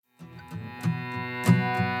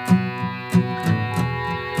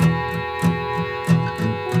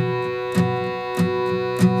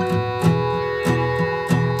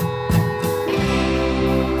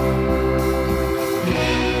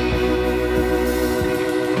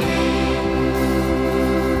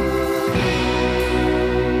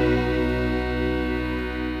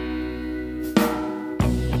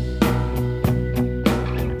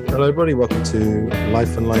everybody. Welcome to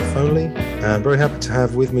Life and Life Only. I'm very happy to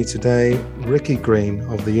have with me today Ricky Green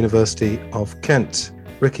of the University of Kent.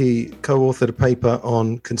 Ricky co-authored a paper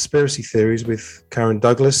on conspiracy theories with Karen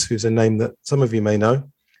Douglas, who's a name that some of you may know.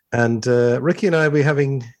 And Ricky and I will be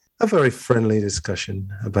having a very friendly discussion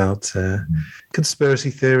about conspiracy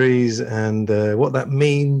theories and what that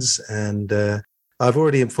means. And I've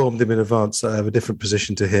already informed him in advance that I have a different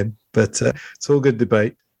position to him, but it's all good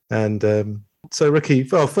debate. And so, Ricky,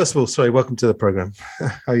 well, first of all, sorry, welcome to the program.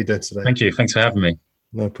 How are you doing today? Thank you. Thanks for having me.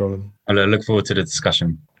 No problem. I look forward to the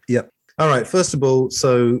discussion. Yep. All right. First of all,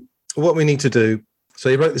 so what we need to do, so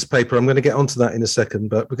you wrote this paper. I'm going to get onto that in a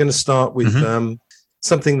second, but we're going to start with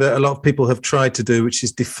something that a lot of people have tried to do, which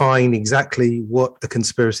is define exactly what a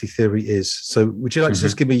conspiracy theory is. So would you like to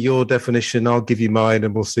just give me your definition? I'll give you mine,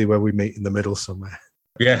 and we'll see where we meet in the middle somewhere.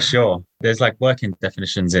 Yeah, sure. There's like working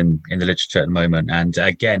definitions in the literature at the moment. And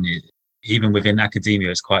again, even within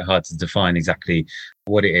academia, it's quite hard to define exactly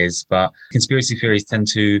what it is. But conspiracy theories tend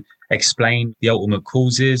to explain the ultimate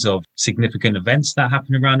causes of significant events that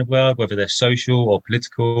happen around the world, whether they're social or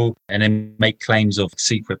political, and then make claims of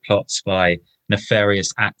secret plots by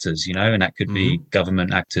nefarious actors, and that could be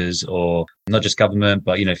government actors or not just government,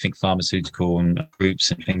 but, think pharmaceutical and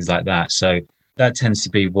groups and things like that. So that tends to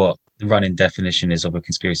be what the running definition is of a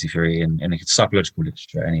conspiracy theory in the psychological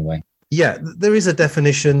literature anyway. Yeah, there is a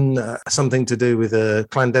definition, something to do with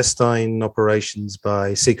clandestine operations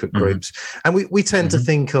by secret groups. And we tend to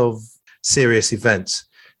think of serious events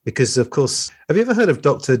because, of course, have you ever heard of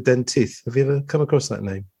Dr. Dentith? Have you ever come across that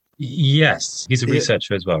name? Yes, he's a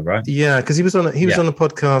researcher as well, right? Yeah, because he was on a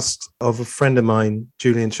podcast of a friend of mine,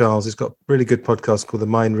 Julian Charles. He's got a really good podcast called The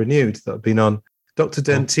Mind Renewed that I've been on. Dr.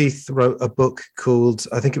 Dentith wrote a book called,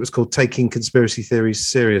 I think it was called Taking Conspiracy Theories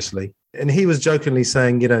Seriously. And he was jokingly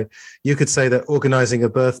saying, you could say that organizing a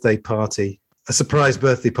birthday party, a surprise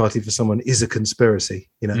birthday party for someone is a conspiracy,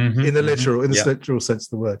 in the literal sense of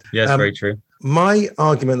the word. Yes, very true. My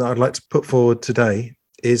argument that I'd like to put forward today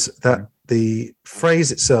is that the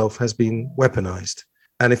phrase itself has been weaponized.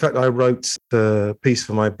 And in fact, I wrote a piece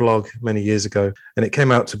for my blog many years ago, and it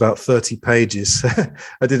came out to about 30 pages.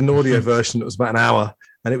 I did an audio version that was about an hour,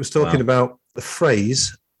 and it was talking about the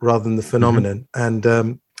phrase rather than the phenomenon. And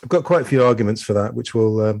I've got quite a few arguments for that, which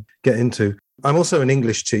we'll get into. I'm also an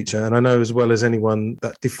English teacher, and I know as well as anyone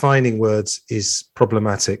that defining words is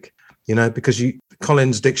problematic, because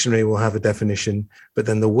Collins Dictionary will have a definition, but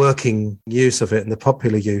then the working use of it and the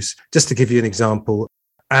popular use, just to give you an example,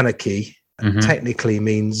 anarchy technically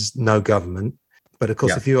means no government. But of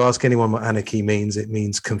course, if you ask anyone what anarchy means, it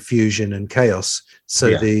means confusion and chaos.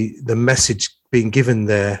 So the message being given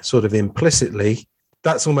there sort of implicitly,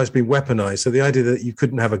 that's almost been weaponized. So the idea that you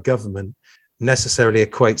couldn't have a government necessarily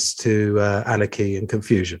equates to anarchy and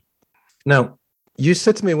confusion. Now, you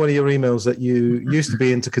said to me in one of your emails that you used to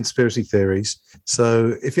be into conspiracy theories.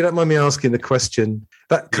 So if you don't mind me asking the question,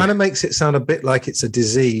 that kind of makes it sound a bit like it's a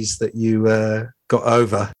disease that you got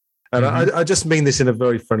over. And I just mean this in a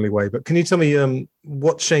very friendly way, but can you tell me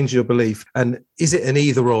what changed your belief? And is it an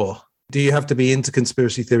either or? Do you have to be into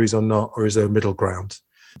conspiracy theories or not? Or is there a middle ground?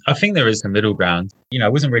 I think there is a middle ground. I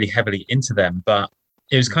wasn't really heavily into them, but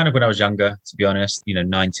it was kind of when I was younger, to be honest,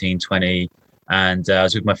 19, 20. And I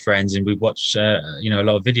was with my friends and we watched, a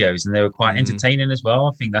lot of videos, and they were quite entertaining as well.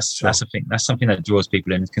 I think that's something that draws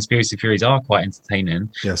people in. Conspiracy theories are quite entertaining.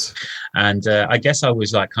 Yes. And I guess I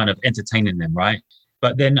was like kind of entertaining them, right?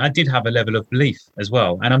 But then I did have a level of belief as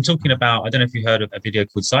well. And I'm talking about, I don't know if you heard of a video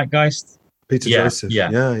called Zeitgeist. Peter Joseph. Yeah.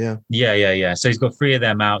 So he's got 3 of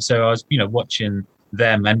them out. So I was, watching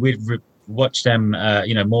them, and we'd watched them,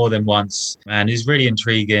 more than once. And it was really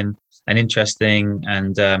intriguing and interesting.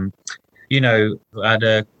 And, I had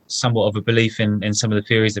a somewhat of a belief in some of the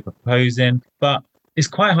theories they're proposing. But it's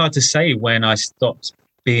quite hard to say when I stopped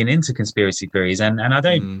being into conspiracy theories. And I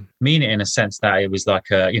don't mean it in a sense that it was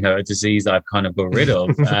like a disease that I've kind of got rid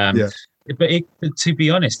of. But to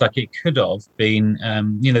be honest, like it could have been,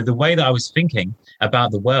 the way that I was thinking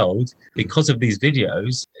about the world because of these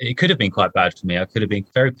videos, it could have been quite bad for me. I could have been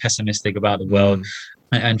very pessimistic about the world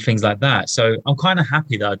and things like that. So I'm kind of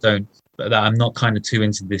happy that I'm not kind of too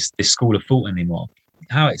into this school of thought anymore.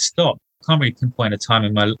 How it stopped, I can't really pinpoint a time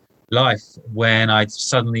in my life when I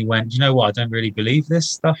suddenly went, you know what, I don't really believe this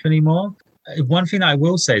stuff anymore. One thing that I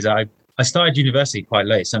will say is I started university quite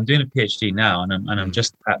late, so I'm doing a PhD now, and I'm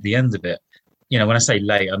just at the end of it. When I say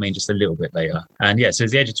late, I mean just a little bit later. And so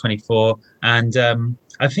it's the age of 24, and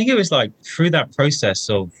I think it was like through that process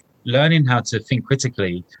of learning how to think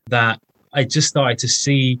critically that I just started to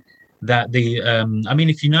see that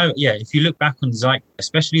if you look back on Zeitgeist,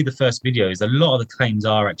 especially the first videos, a lot of the claims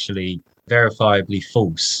are actually verifiably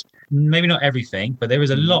false. maybe not everything, but there is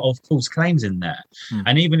a lot of false claims in there.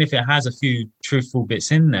 And even if it has a few truthful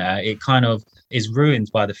bits in there, it kind of is ruined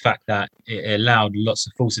by the fact that it allowed lots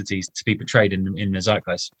of falsities to be portrayed in the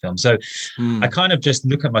Zeitgeist film. So I kind of just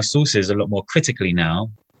look at my sources a lot more critically now.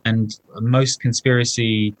 And most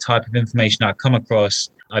conspiracy type of information I come across,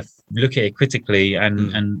 I look at it critically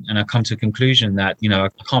and I come to a conclusion that, I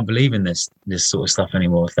can't believe in this sort of stuff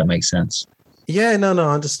anymore, if that makes sense. Yeah, no,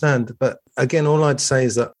 I understand. But again, all I'd say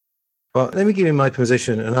is that, well, let me give you my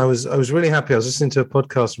position. And I was really happy. I was listening to a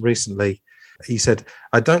podcast recently. He said,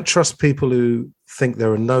 I don't trust people who think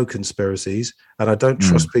there are no conspiracies, and I don't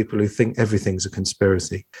trust people who think everything's a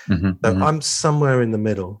conspiracy. So I'm somewhere in the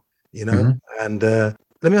middle, and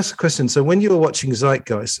let me ask a question. So when you were watching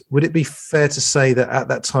Zeitgeist, would it be fair to say that at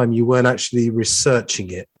that time you weren't actually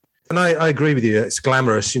researching it? And I agree with you. It's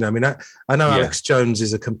glamorous. I know Alex Jones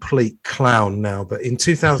is a complete clown now, but in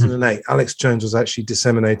 2008, Alex Jones was actually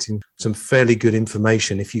disseminating some fairly good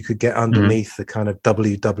information if you could get underneath the kind of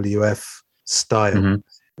WWF style.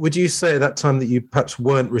 Would you say at that time that you perhaps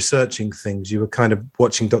weren't researching things? You were kind of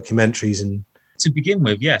watching documentaries and... To begin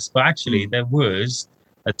with, yes. But actually, there was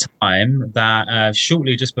a time that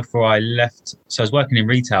shortly just before I left, so I was working in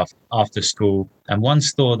retail after school, and one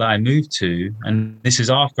store that I moved to, and this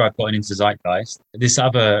is after I'd gotten into Zeitgeist, this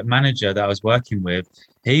other manager that I was working with,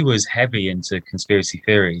 he was heavy into conspiracy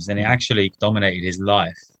theories, and it actually dominated his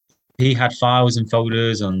life. He had files and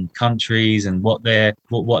folders on countries and what they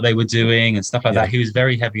were doing and stuff like that. He was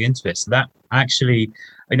very heavy into it. So that actually,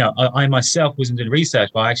 I myself wasn't doing research,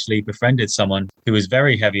 but I actually befriended someone who was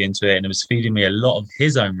very heavy into it and it was feeding me a lot of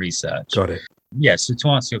his own research. Got it. Yeah. So to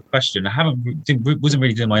answer your question, I wasn't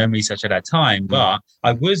really doing my own research at that time, but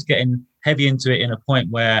I was getting heavy into it in a point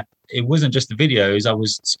where it wasn't just the videos. I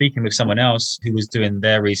was speaking with someone else who was doing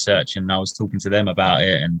their research and I was talking to them about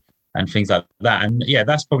it and things like that. And yeah,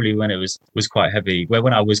 that's probably when it was quite heavy,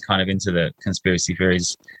 when I was kind of into the conspiracy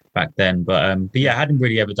theories back then. But yeah, I hadn't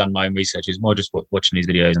really ever done my own research. It was more just watching these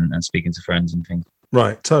videos and speaking to friends and things.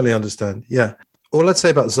 Right. Totally understand. Yeah. All I'd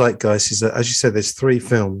say about Zeitgeist is that, as you said, there's 3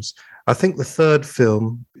 films. I think the third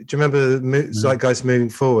film, do you remember Zeitgeist Moving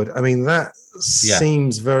Forward? I mean, that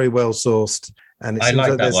seems very well sourced. And it I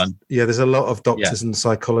like that one. Yeah, there's a lot of doctors and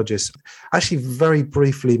psychologists. I actually very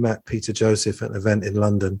briefly met Peter Joseph at an event in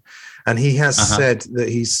London, and he has said that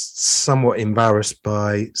he's somewhat embarrassed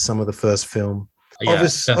by some of the first film. Yeah.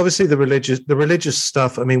 Obviously, the religious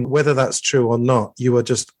stuff. I mean, whether that's true or not, you are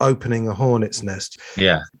just opening a hornet's nest.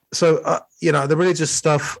 Yeah. So, the religious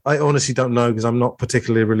stuff, I honestly don't know because I'm not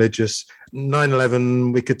particularly religious.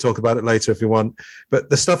 9/11, we could talk about it later if you want. But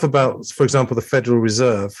the stuff about, for example, the Federal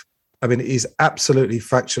Reserve, I mean, it is absolutely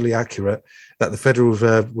factually accurate that the Federal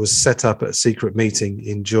Reserve was set up at a secret meeting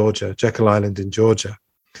in Georgia, Jekyll Island in Georgia.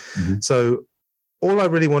 So all I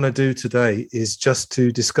really want to do today is just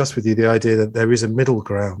to discuss with you the idea that there is a middle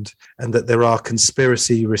ground and that there are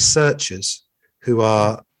conspiracy researchers who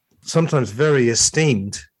are sometimes very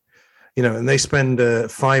esteemed, and they spend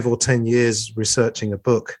 5 or 10 years researching a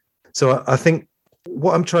book. So I think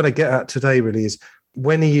what I'm trying to get at today really is,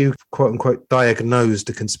 when are you, quote unquote, diagnosed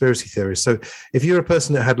a conspiracy theorist? So if you're a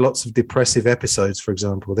person that had lots of depressive episodes, for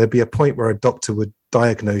example, there'd be a point where a doctor would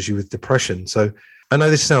diagnose you with depression. So I know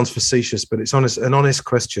this sounds facetious, but it's an honest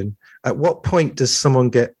question. At what point does someone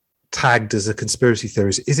get tagged as a conspiracy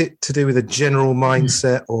theorist? Is it to do with a general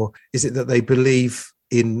mindset, or is it that they believe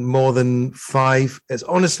in more than 5? It's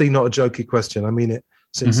honestly not a jokey question. I mean it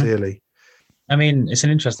sincerely. I mean, it's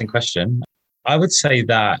an interesting question. I would say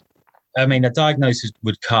that, a diagnosis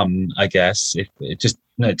would come, I guess, if it just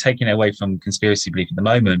taking it away from conspiracy belief at the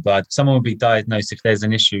moment, but someone would be diagnosed if there's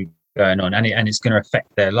an issue going on and it's going to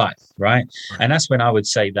affect their life, right? And that's when I would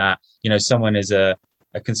say that, someone is a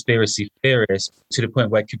conspiracy theorist to the point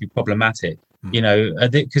where it could be problematic,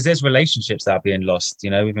 because there's relationships that are being lost,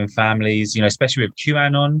 within families, especially with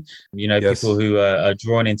QAnon, people who are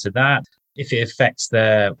drawn into that. If it affects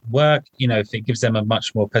their work, if it gives them a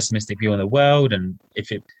much more pessimistic view on the world, and if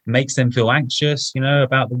it makes them feel anxious,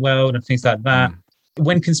 about the world and things like that.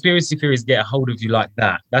 When conspiracy theories get a hold of you like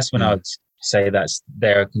that, that's when I would say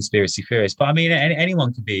they're a conspiracy theorist. But I mean,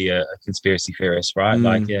 anyone can be a conspiracy theorist, right?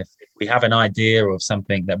 Like if we have an idea of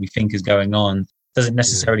something that we think is going on, doesn't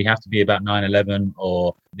necessarily have to be about 9/11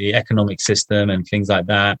 or the economic system and things like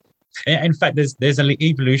that. In fact, there's an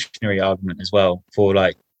evolutionary argument as well for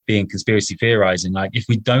being conspiracy theorizing. Like, if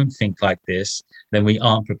we don't think like this, then we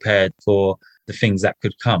aren't prepared for the things that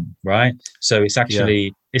could come, right? So it's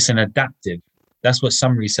actually, it's an adaptive. That's what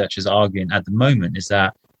some researchers are arguing at the moment, is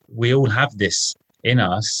that we all have this in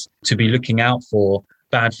us to be looking out for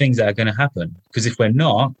bad things that are going to happen. Because if we're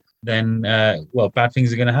not, then bad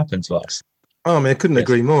things are going to happen to us. Oh, I mean, I couldn't Yes.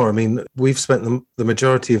 agree more. I mean, we've spent the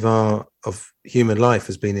majority of human life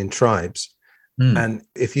has been in tribes. And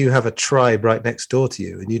if you have a tribe right next door to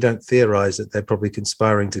you and you don't theorize that they're probably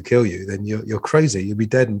conspiring to kill you, then you're crazy. You'll be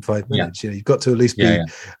dead in 5 minutes. You've got to at least be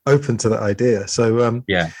open to that idea. So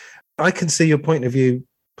I can see your point of view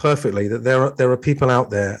perfectly, that there are people out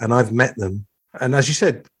there, and I've met them. And as you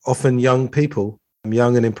said, often young people,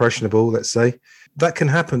 young and impressionable, let's say, that can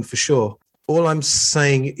happen for sure. All I'm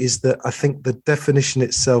saying is that I think the definition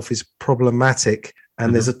itself is problematic,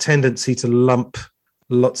 and there's a tendency to lump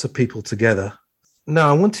lots of people together. Now,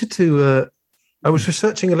 I wanted to, I was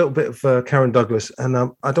researching a little bit of Karen Douglas, and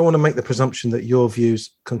I don't want to make the presumption that your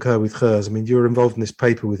views concur with hers. I mean, you were involved in this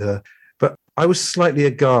paper with her, but I was slightly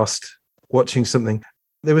aghast watching something.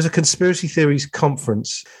 There was a conspiracy theories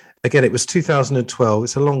conference. Again, it was 2012.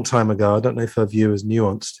 It's a long time ago. I don't know if her view is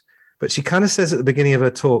nuanced, but she kind of says at the beginning of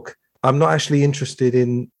her talk, I'm not actually interested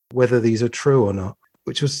in whether these are true or not,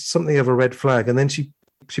 which was something of a red flag. And then she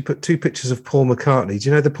put 2 pictures of Paul McCartney. Do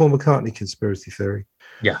you know the Paul McCartney conspiracy theory?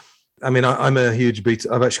 Yeah. I mean, I'm a huge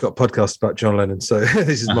Beatles. I've actually got a podcast about John Lennon, so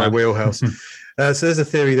this is my wheelhouse. So there's a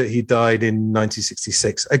theory that he died in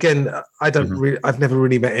 1966. Again, I've never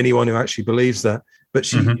really met anyone who actually believes that. But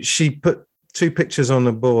she put 2 pictures on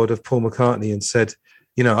the board of Paul McCartney and said,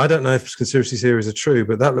 I don't know if conspiracy theories are true,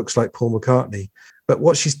 but that looks like Paul McCartney. But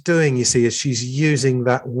what she's doing, you see, is she's using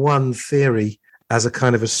that one theory as a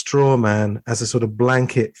kind of a straw man, as a sort of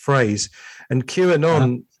blanket phrase. And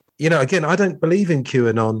QAnon, again, I don't believe in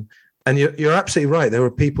QAnon. And you're absolutely right. There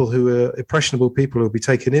are people who are impressionable people who will be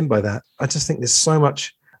taken in by that. I just think there's so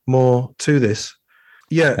much more to this.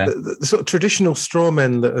 Yeah, the sort of traditional straw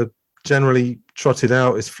men that are generally trotted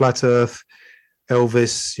out is flat Earth,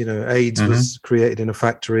 Elvis, AIDS was created in a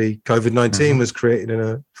factory. COVID-19 was created in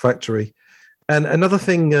a factory. And another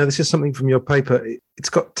thing, this is something from your paper, it's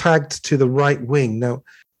got tagged to the right wing. Now,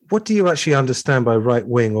 what do you actually understand by right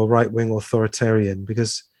wing or right wing authoritarian?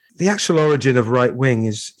 Because the actual origin of right wing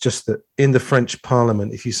is just that in the French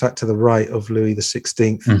Parliament, if you sat to the right of Louis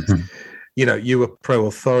XVI, you were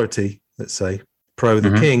pro-authority, let's say, pro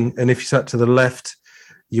the king. And if you sat to the left,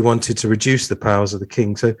 you wanted to reduce the powers of the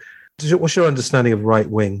king. So what's your understanding of right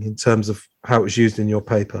wing in terms of how it was used in your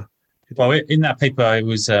paper? Well, in that paper, it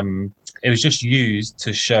was just used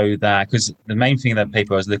to show that, because the main thing in that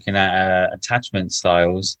paper I was looking at attachment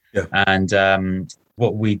styles, and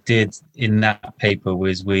what we did in that paper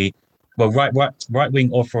was right wing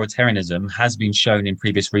authoritarianism has been shown in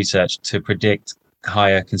previous research to predict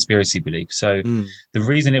higher conspiracy belief. So the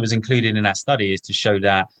reason it was included in that study is to show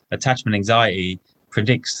that attachment anxiety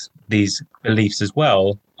predicts these beliefs as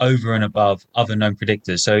well over and above other known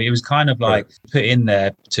predictors. So it was kind of like put in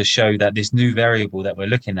there to show that this new variable that we're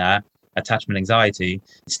looking at, attachment anxiety,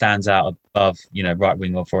 stands out above,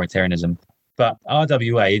 right-wing authoritarianism. But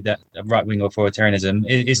RWA, that right-wing authoritarianism,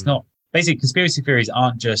 it's not, basically conspiracy theories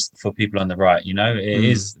aren't just for people on the right, it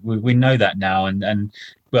is, we know that now. And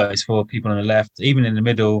it's for people on the left, even in the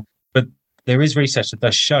middle. But there is research that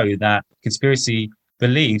does show that conspiracy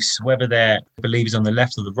beliefs, whether they're beliefs on the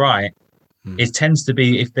left or the right, it tends to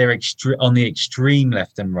be, if they're on the extreme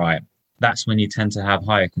left and right, that's when you tend to have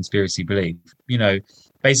higher conspiracy belief.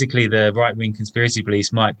 Basically the right-wing conspiracy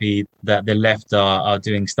beliefs might be that the left are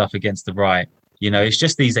doing stuff against the right. It's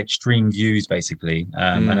just these extreme views, basically.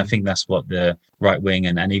 And I think that's what the right-wing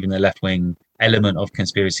and even the left-wing element of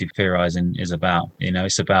conspiracy theorizing is about.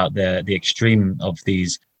 It's about the extreme of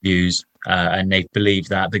these views, and they believe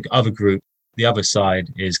that the other group, the other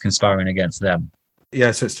side, is conspiring against them.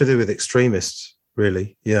 Yeah, so it's to do with extremists,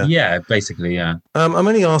 really. Yeah. Yeah, basically, yeah. I'm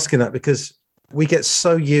only asking that because we get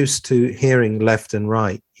so used to hearing left and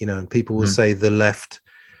right, and people will say the left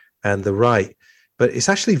and the right, but it's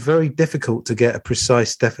actually very difficult to get a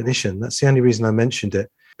precise definition. That's the only reason I mentioned it,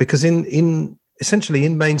 because essentially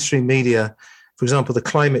in mainstream media, for example, the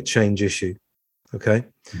climate change issue. Okay.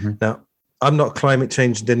 Now, I'm not a climate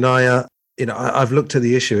change denier. I've looked at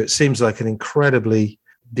the issue. It seems like an incredibly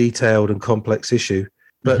detailed and complex issue.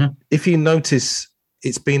 But if you notice,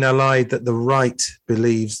 it's been allied that the right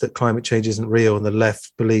believes that climate change isn't real and the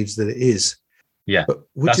left believes that it is. Yeah,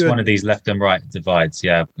 that's one of these left and right divides.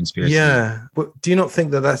 Yeah, conspiracy. Yeah, but do you not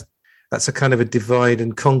think that that's a kind of a divide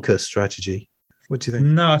and conquer strategy? What do you think?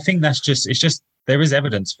 No, I think it's just there is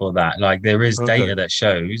evidence for that. Like there is data that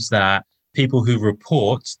shows that people who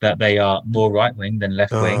report that they are more right wing than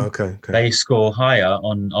left wing, they score higher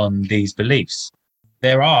on these beliefs.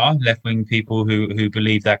 There are left wing people who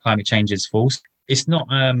believe that climate change is false. It's not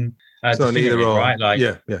it's not either or, right? Like,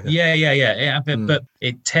 yeah. But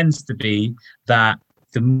it tends to be that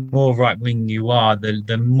the more right wing you are,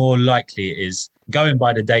 the more likely it is, going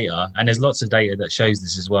by the data, and there's lots of data that shows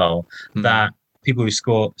this as well, that people who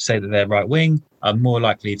say that they're right wing are more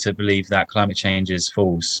likely to believe that climate change is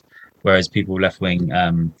false, whereas people left wing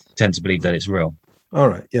tend to believe that it's real. All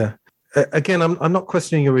right, yeah. Again, I'm not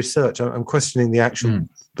questioning your research. I'm questioning the actual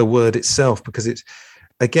the word itself, because it's,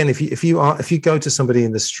 again, if you go to somebody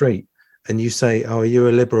in the street and you say, "Oh, are you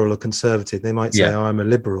a liberal or conservative?" They might say, "Oh, I'm a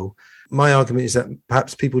liberal." My argument is that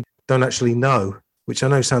perhaps people don't actually know, which I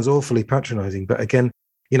know sounds awfully patronizing, but again,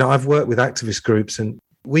 I've worked with activist groups, and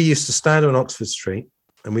we used to stand on Oxford Street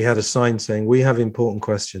and we had a sign saying, "We have important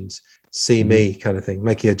questions, see me," kind of thing,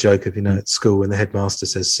 making a joke of, at school when the headmaster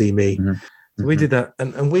says, "See me." So we did that,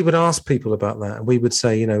 and we would ask people about that, and we would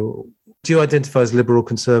say, "Do you identify as liberal,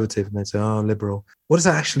 conservative?" And they'd say, "Oh, liberal." What does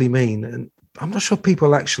that actually mean? And I'm not sure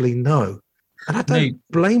people actually know. And I don't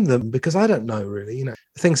blame them, because I don't know really. The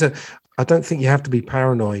things that I don't think you have to be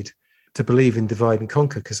paranoid to believe in divide and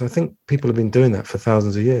conquer, because I think people have been doing that for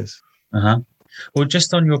thousands of years. Well,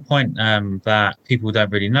 just on your point that people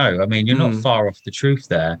don't really know, I mean, you're not far off the truth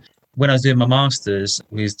there. When I was doing my master's,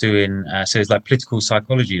 we was doing, so it's like political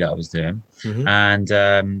psychology that I was doing. And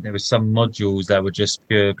there were some modules that were just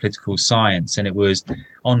pure political science, and it was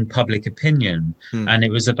on public opinion. And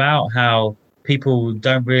it was about how people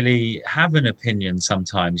don't really have an opinion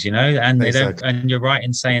sometimes, and they don't. And you're right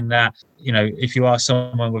in saying that, if you ask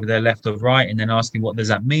someone whether they're left or right, and then asking what does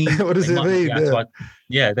that mean, what does it mean?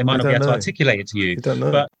 They might not be able to articulate it to you.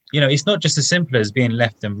 But it's not just as simple as being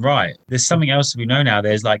left and right. There's something else we know now.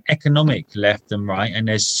 There's like economic left and right, and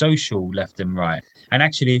there's social left and right. And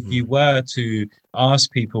actually, if you were to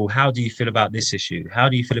ask people, how do you feel about this issue? How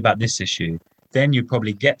do you feel about this issue? Then you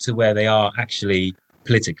probably get to where they are actually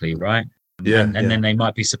politically, right? And then they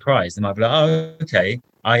might be surprised. They might be like, "Oh, okay,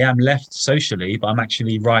 I am left socially, but I'm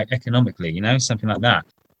actually right economically," something like that.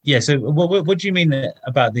 Yeah. So what do you mean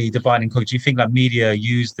about the divide and conquer? Do you think like media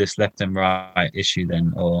use this left and right issue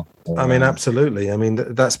then, or I mean, absolutely. I mean,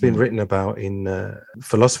 that's been written about in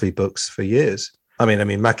philosophy books for years. I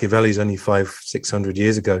mean, Machiavelli's only 500-600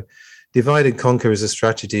 years ago. Divide and conquer is a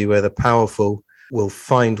strategy where the powerful will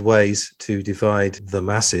find ways to divide the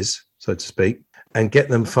masses, so to speak, and get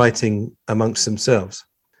them fighting amongst themselves.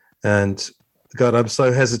 And God, I'm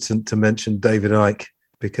so hesitant to mention David Icke,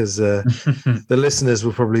 because the listeners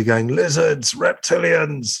were probably going, "Lizards,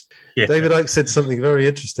 reptilians." Yeah. David Icke said something very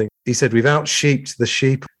interesting. He said, "We've out-sheeped the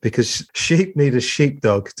sheep because sheep need a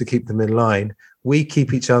sheepdog to keep them in line. We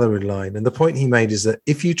keep each other in line." And the point he made is that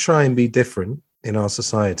if you try and be different in our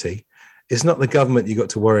society, it's not the government you got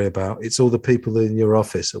to worry about. It's all the people in your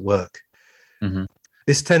office at work.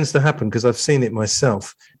 This tends to happen because I've seen it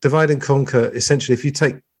myself. Divide and conquer, essentially, if you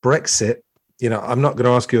take Brexit, I'm not going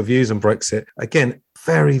to ask your views on Brexit. Again,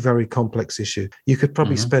 very, very complex issue. You could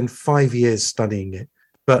probably spend 5 years studying it.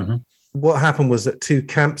 But what happened was that two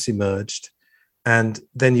camps emerged, and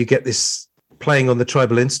then you get this playing on the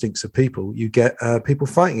tribal instincts of people. You get people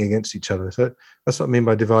fighting against each other. So that's what I mean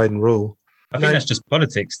by divide and rule. I think that's just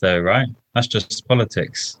politics, though, right? That's just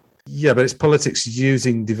politics. Yeah, but it's politics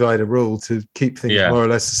using divide and rule to keep things more or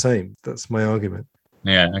less the same. That's my argument.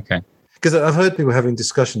 Yeah, okay. Because I've heard people having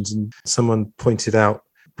discussions, and someone pointed out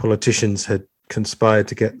politicians had conspired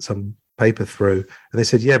to get some paper through, and they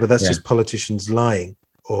said, "Yeah, but that's just politicians lying,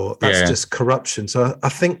 or that's just corruption." So I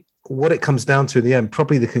think what it comes down to in the end,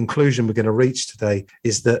 probably the conclusion we're going to reach today,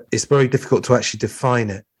 is that it's very difficult to actually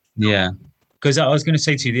define it. Yeah. Because I was going to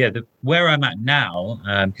say to you, where I'm at now,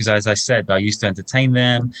 because as I said, I used to entertain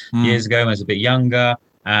them years ago when I was a bit younger,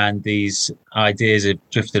 and these ideas have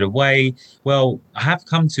drifted away. Well, I have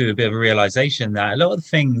come to a bit of a realization that a lot of the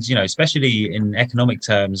things, especially in economic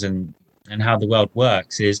terms and how the world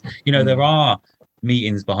works, is, there are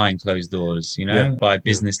meetings behind closed doors, by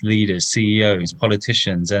business leaders, CEOs,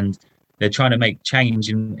 politicians, and they're trying to make change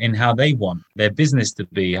in how they want their business to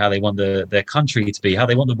be, how they want their country to be, how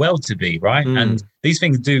they want the world to be, right? And these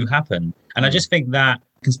things do happen. And I just think that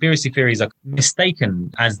conspiracy theories are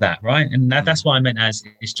mistaken as that, right? And that's what I meant as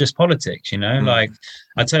it's just politics, Like,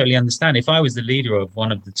 I totally understand. If I was the leader of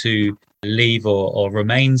one of the two Leave or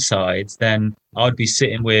Remain sides, then I'd be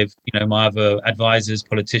sitting with, my other advisors,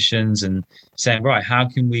 politicians, and saying, right, how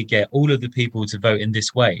can we get all of the people to vote in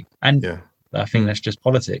this way? And I think that's just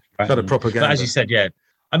politics. Right? Kind of propaganda. But as you said,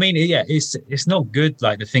 I mean, it's not good,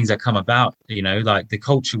 like the things that come about, like the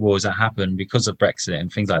culture wars that happen because of Brexit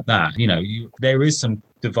and things like that. There is some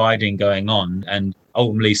dividing going on, and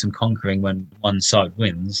ultimately some conquering when one side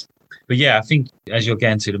wins. But I think as you're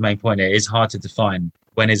getting to the main point, it is hard to define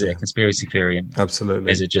when is it a conspiracy theory and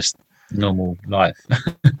absolutely is it just normal life.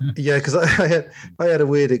 Because I had a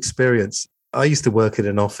weird experience. I used to work in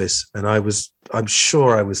an office, and I'm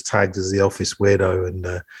sure I was tagged as the office weirdo.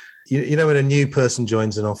 And you know, when a new person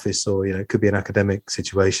joins an office, or it could be an academic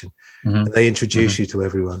situation, and they introduce you to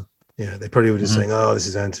everyone. They probably were just saying, "Oh, this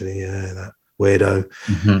is Anthony, that weirdo,"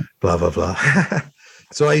 blah blah blah.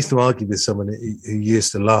 So I used to argue with someone who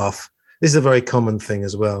used to laugh. This is a very common thing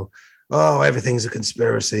as well. Oh, everything's a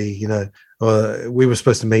conspiracy, Or we were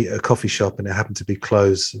supposed to meet at a coffee shop and it happened to be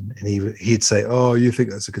closed. And he'd say, "Oh, you think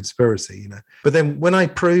that's a conspiracy, But then when I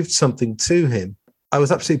proved something to him, I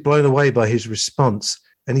was absolutely blown away by his response.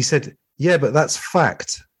 And he said, "Yeah, but that's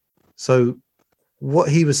fact." So what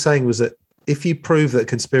he was saying was that if you prove that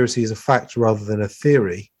conspiracy is a fact rather than a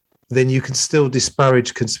theory, then you can still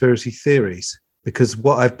disparage conspiracy theories, because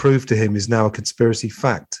what I've proved to him is now a conspiracy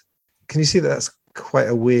fact. Can you see that that's quite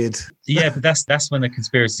a weird... Yeah, but that's when the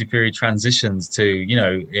conspiracy theory transitions to,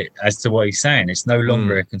 as to what he's saying. It's no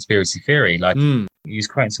longer a conspiracy theory. Like you was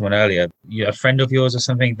quoting someone earlier, a friend of yours or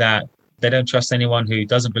something, that they don't trust anyone who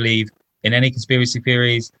doesn't believe in any conspiracy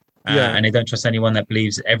theories. And they don't trust anyone that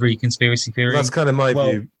believes every conspiracy theory. That's kind of my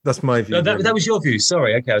view. That's my view. No, that was your view.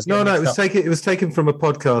 Sorry. Okay. It was taken from a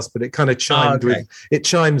podcast, but it kind of chimed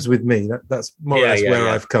chimes with me. That's more or less where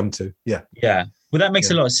I've come to. Yeah. Yeah. Well, that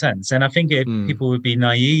makes a lot of sense. And I think people would be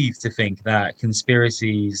naive to think that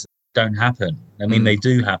conspiracies don't happen. I mean, they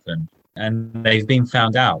do happen, and they've been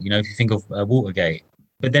found out. If you think of Watergate.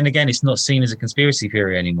 But then again, it's not seen as a conspiracy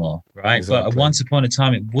theory anymore, right? Exactly. But once upon a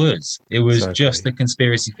time, it was. It was just a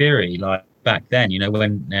conspiracy theory, like back then,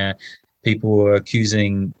 when people were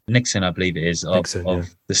accusing Nixon, I believe it is, of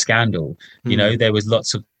the scandal. There was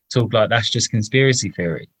lots of talk like that's just conspiracy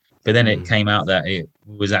theory. But then it came out that it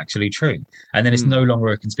was actually true. And then it's no longer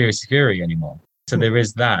a conspiracy theory anymore. So there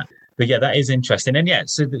is that. But yeah, that is interesting. And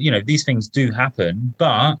so, these things do happen,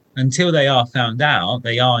 but until they are found out,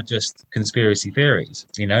 they are just conspiracy theories,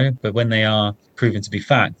 but when they are proven to be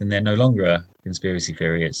fact, then they're no longer a conspiracy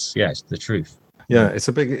theory. It's the truth. Yeah. It's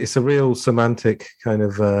a real semantic kind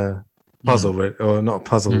of puzzle, or not a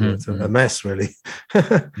puzzle, it's a mess, really.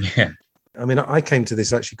 Yeah. I mean, I came to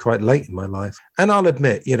this actually quite late in my life. And I'll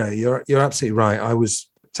admit, you're absolutely right. I was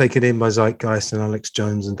taken in by Zeitgeist and Alex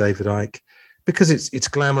Jones and David Icke, because it's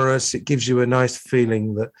glamorous. It gives you a nice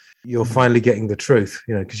feeling that you're finally getting the truth,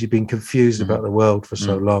 because you've been confused about the world for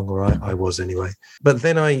so long, or I was anyway. But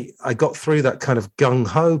then I got through that kind of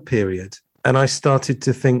gung-ho period, and I started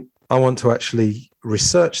to think, I want to actually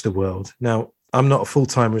research the world. Now, I'm not a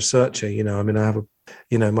full-time researcher, I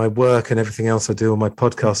have my work and everything else I do on my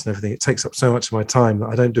podcast and everything. It takes up so much of my time that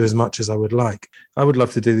I don't do as much as I would like. I would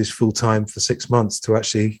love to do this full-time for 6 months to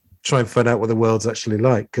actually try and find out what the world's actually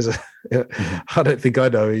like, because I don't think I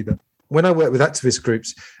know either. When I work with activist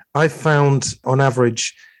groups, I found on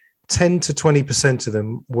average 10 to 20% of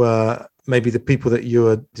them were maybe the people that you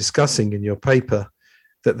are discussing in your paper,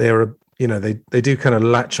 that they're, they do kind of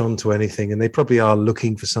latch on to anything, and they probably are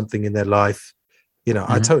looking for something in their life.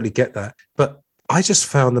 I totally get that. But I just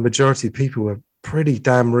found the majority of people were pretty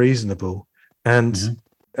damn reasonable. And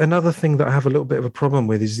another thing that I have a little bit of a problem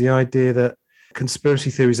with is the idea that conspiracy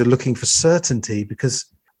theories are looking for certainty, because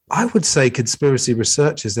I would say conspiracy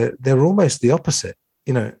researchers, they're almost the opposite.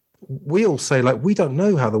 We all say, like, we don't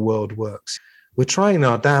know how the world works. We're trying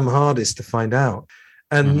our damn hardest to find out.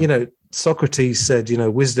 And, Socrates said,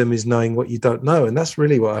 wisdom is knowing what you don't know. And that's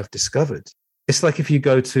really what I've discovered. It's like if you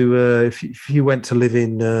go to, if you went to live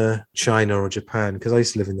in China or Japan, because I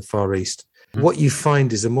used to live in the Far East, what you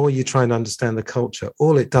find is the more you try and understand the culture,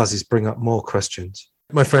 all it does is bring up more questions.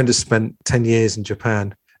 My friend has spent 10 years in Japan,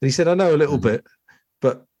 and he said, I know a little bit,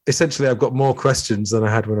 but essentially I've got more questions than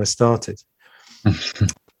I had when I started.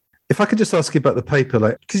 If I could just ask you about the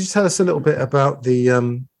paper, could you tell us a little bit about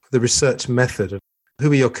the research method?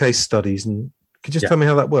 Who are your case studies, and could you just tell me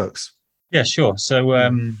how that works? Yeah, sure. So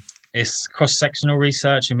it's cross-sectional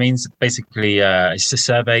research. It means basically it's a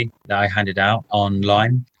survey that I handed out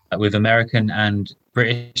online with American and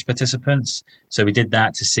British participants. So we did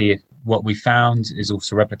that to see if what we found is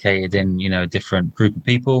also replicated in, a different group of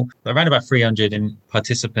people. Around about 300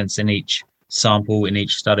 participants in each sample, in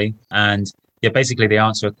each study. And basically they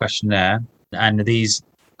answer a questionnaire. And these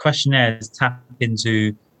questionnaires tap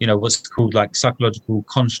into, what's called like psychological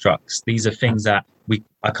constructs. These are things that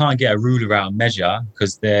I can't get a ruler out and measure,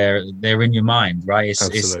 because they're in your mind, right?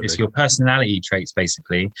 It's your personality traits,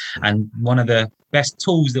 basically. And one of the best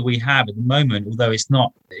tools that we have at the moment, although it's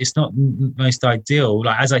not most ideal.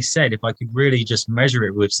 Like, as I said, if I could really just measure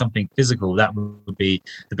it with something physical, that would be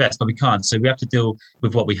the best, but we can't. So we have to deal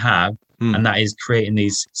with what we have. And that is creating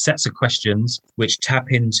these sets of questions which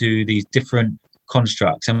tap into these different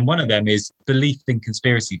constructs. And one of them is belief in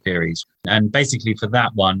conspiracy theories. And basically for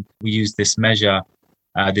that one, we use this measure,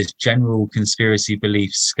 this general conspiracy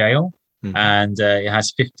belief scale. And it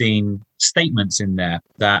has 15 statements in there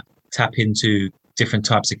that tap into different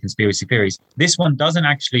types of conspiracy theories. This one doesn't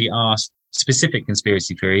actually ask specific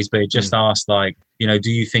conspiracy theories, but it just asks, like, you know,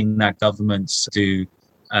 do you think that governments do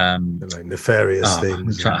like nefarious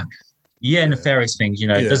things? Nefarious things, you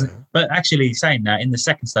know. It doesn't, but actually saying that, in the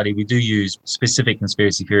second study we do use specific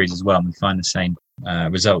conspiracy theories as well, and we find the same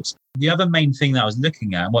results. The other main thing that I was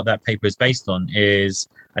looking at, what that paper is based on, is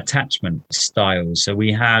attachment styles. So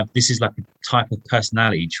we have, this is like a type of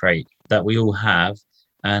personality trait that we all have,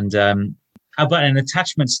 and but an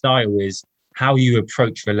attachment style is how you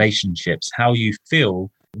approach relationships, how you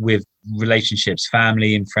feel with relationships,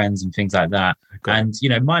 family and friends and things like that. And, you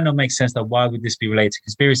know, it might not make sense that why would this be related to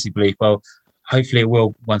conspiracy belief? Well, hopefully it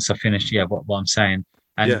will once I finish what I'm saying.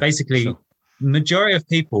 And basically, majority of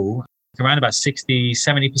people, around about 60,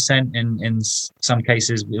 70% in some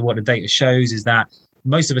cases, what the data shows is that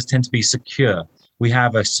most of us tend to be secure. We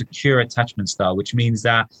have a secure attachment style, which means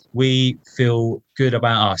that we feel good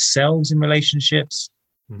about ourselves in relationships,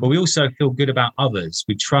 but we also feel good about others.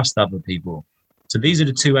 We trust other people. So these are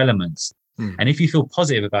the two elements. And if you feel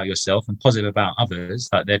positive about yourself and positive about others,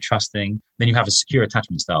 like they're trusting, then you have a secure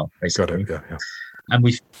attachment style, basically. Got it. Yeah. And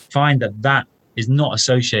we find that that is not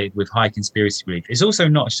associated with high conspiracy belief. It's also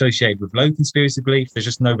not associated with low conspiracy belief. There's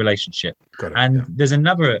just no relationship. There's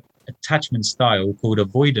another attachment style called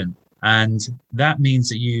avoidant. And that means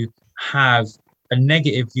that you have a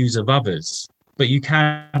negative views of others, but you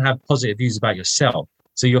can have positive views about yourself.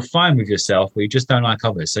 So you're fine with yourself, but you just don't like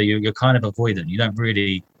others. So you're kind of avoidant. You don't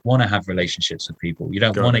really want to have relationships with people. You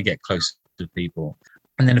don't want to get close to people.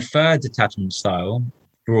 And then a third attachment style,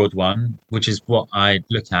 broad one, which is what I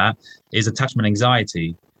look at, is attachment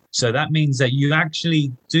anxiety. So that means that you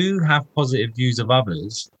actually do have positive views of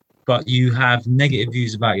others, but you have negative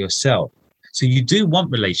views about yourself. So you do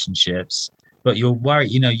want relationships, but you're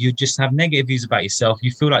worried, you know, you just have negative views about yourself.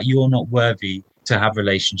 You feel like you're not worthy to have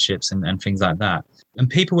relationships and things like that. And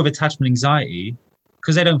people with attachment anxiety,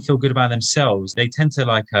 because they don't feel good about themselves, they tend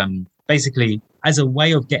to basically as a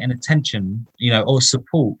way of getting attention, you know, or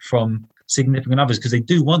support from significant others, because they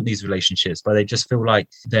do want these relationships, but they just feel like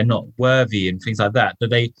they're not worthy and things like that.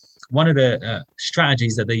 But one of the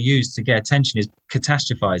strategies that they use to get attention is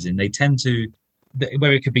catastrophizing. They tend to,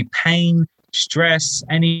 where it could be pain, stress,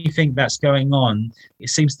 anything that's going on, it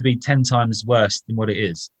seems to be 10 times worse than what it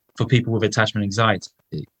is for people with attachment anxiety.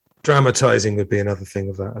 Dramatizing would be another thing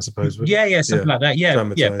of that, I suppose. Something like that. Yeah,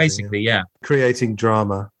 basically. Creating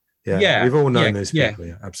drama. We've all known those people.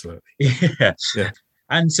 Yeah, absolutely. Yeah.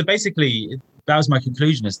 And so basically, that was my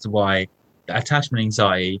conclusion as to why attachment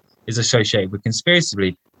anxiety is associated with conspiracy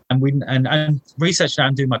belief. And research that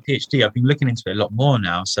I'm doing my PhD, I've been looking into it a lot more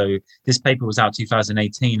now. So this paper was out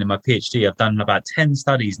 2018, and my PhD, I've done about 10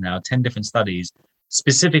 studies now, 10 different studies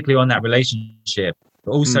specifically on that relationship,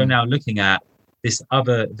 but also now looking at this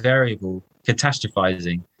other variable,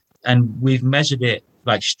 catastrophizing. And we've measured it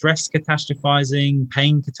like stress catastrophizing,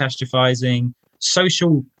 pain catastrophizing,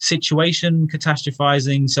 social situation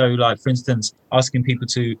catastrophizing. So like, for instance, asking people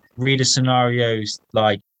to read a scenario,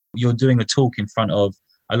 like you're doing a talk in front of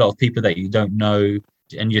a lot of people that you don't know,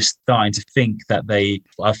 and you're starting to think that they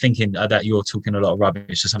are thinking that you're talking a lot of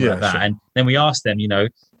rubbish or something like that. Sure. And then we ask them, you know,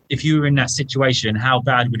 if you were in that situation, how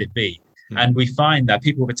bad would it be? And we find that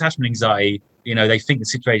people with attachment anxiety, you know, they think the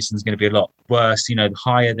situation is going to be a lot worse, you know,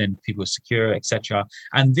 higher than people secure, etc.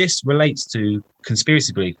 And this relates to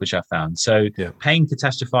conspiracy belief, which I found. So pain,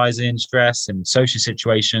 catastrophizing, stress, and social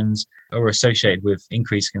situations are associated with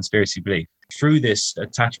increased conspiracy belief through this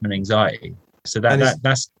attachment anxiety. So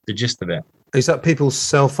that's the gist of it. Is that people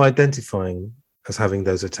self-identifying as having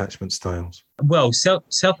those attachment styles? Well,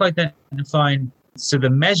 self-identifying. So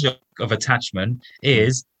the measure of attachment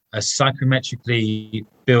is a psychometrically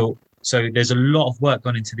built. So there's a lot of work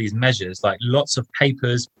gone into these measures, like lots of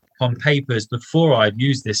papers upon papers before I've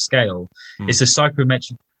used this scale. It's a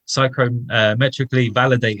psychometrically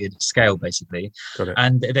validated scale, basically. Got it.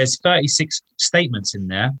 And there's 36 statements in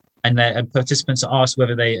there, and participants are asked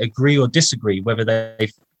whether they agree or disagree, whether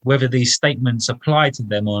these statements apply to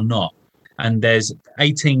them or not. And there's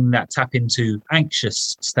 18 that tap into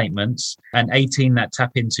anxious statements and 18 that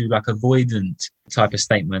tap into like avoidant type of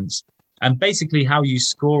statements. And basically how you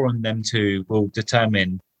score on them two will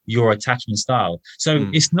determine your attachment style. So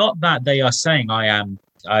it's not that they are saying I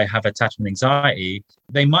have attachment anxiety.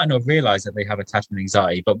 They might not realize that they have attachment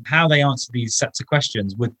anxiety, but how they answer these sets of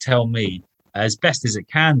questions would tell me, as best as it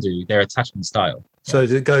can do, their attachment style. So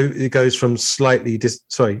it goes from slightly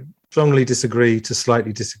strongly disagree to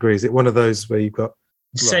slightly disagree? Is it one of those where you've got...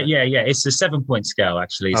 So, yeah, it's a 7-point scale,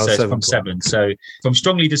 actually. Oh, so it's 7 from point. 7. So from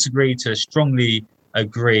strongly disagree to strongly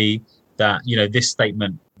agree that, this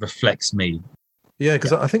statement reflects me. Yeah,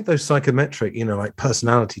 because I think those psychometric, like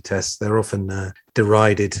personality tests, they're often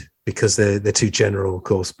derided because they're too general, of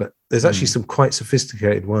course. But there's actually some quite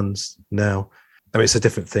sophisticated ones now. I mean, it's a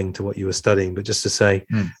different thing to what you were studying, but just to say,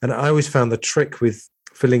 and I always found the trick with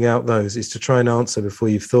filling out those is to try and answer before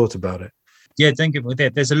you've thought about it. Yeah, don't get me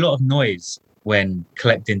wrong. There's a lot of noise when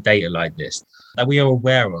collecting data like this that we are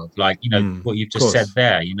aware of, like, what you've just said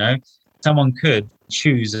there, someone could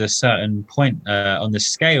choose a certain point on the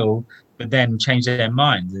scale, but then change their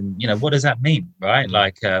mind. And, what does that mean, right?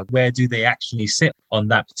 Like, where do they actually sit on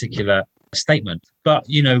that particular statement? But,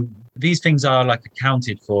 these things are like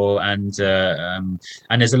accounted for, and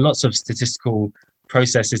there's lots of statistical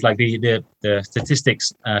processes, like the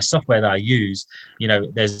statistics software that I use.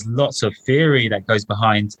 There's lots of theory that goes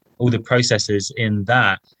behind all the processes in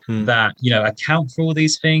that account for all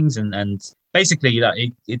these things, and basically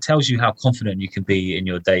it tells you how confident you can be in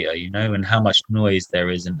your data, and how much noise there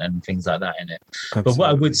is and things like that in it. Absolutely. But what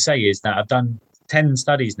I would say is that I've done 10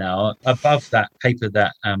 studies now above that paper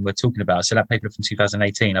that we're talking about. So that paper from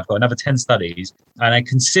 2018, I've got another 10 studies, and I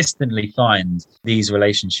consistently find these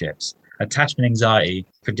relationships. Attachment anxiety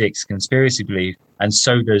predicts conspiracy belief, and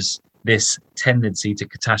so does this tendency to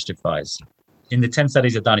catastrophize. In the 10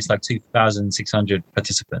 studies I've done, it's like 2,600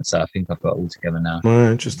 participants that I think I've got all together now.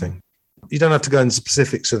 Oh, interesting. You don't have to go into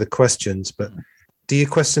specifics of the questions, but do you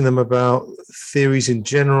question them about theories in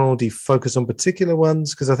general? Do you focus on particular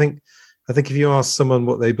ones? Because I think if you ask someone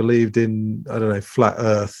what they believed in, I don't know, flat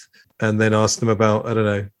Earth, and then ask them about, I don't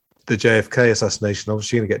know, the JFK assassination,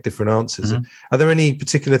 obviously you're going to get different answers. Are there any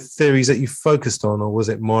particular theories that you focused on, or was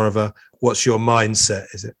it more of a, what's your mindset,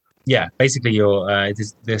 is it? Yeah, basically it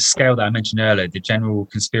is the scale that I mentioned earlier, the general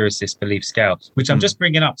conspiracist belief scale, which I'm just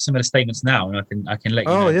bringing up some of the statements now, and I can let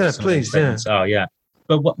you know. Oh, yeah, please, yeah. Oh, yeah.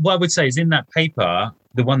 But what I would say is, in that paper,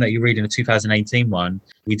 the one that you read in the 2018 one,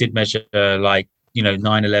 we did measure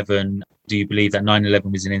 9/11. Do you believe that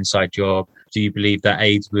 9/11 was an inside job? Do you believe that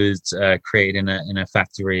AIDS was created in a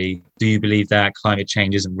factory? Do you believe that climate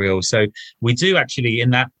change isn't real? So we do actually,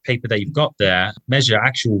 in that paper that you've got there, measure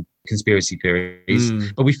actual conspiracy theories,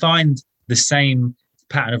 but we find the same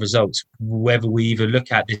pattern of results, whether we either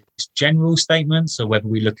look at the general statements or whether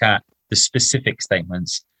we look at the specific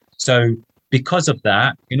statements. So because of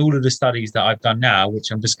that, in all of the studies that I've done now,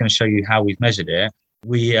 which I'm just going to show you how we've measured it,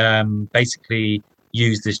 we basically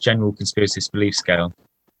use this general conspiracist belief scale.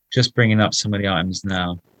 Just bringing up some of the items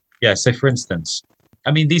now. Yeah, so for instance,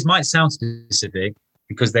 I mean, these might sound specific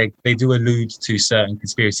because they do allude to certain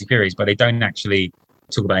conspiracy theories, but they don't actually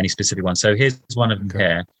talk about any specific one. So here's one of them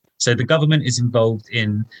here. So the government is involved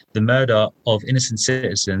in the murder of innocent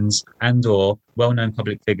citizens and or well-known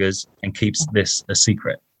public figures and keeps this a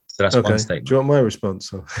secret. So that's one statement. Do you want my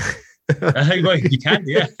response? Well, you can,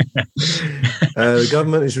 yeah. The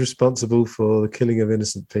government is responsible for the killing of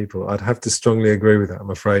innocent people. I'd have to strongly agree with that, I'm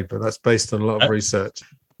afraid, but that's based on a lot of research.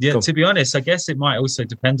 Yeah, to be honest, I guess it might also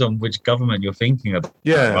depend on which government you're thinking about.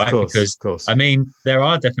 Yeah, right? of because, course. I mean, there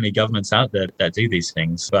are definitely governments out there that do these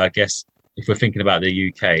things. But I guess if we're thinking about the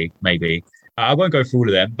UK, maybe. I won't go through all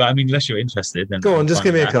of them, but I mean, unless you're interested, then go on, just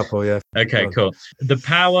give me a couple, yeah. Okay, cool. The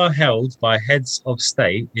power held by heads of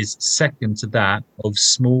state is second to that of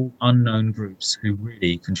small unknown groups who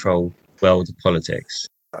really control world politics.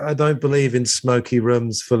 I don't believe in smoky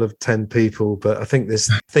rooms full of 10 people, but I think there's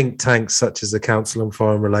think tanks such as the Council on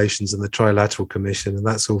Foreign Relations and the Trilateral Commission, and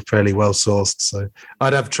that's all fairly well sourced. So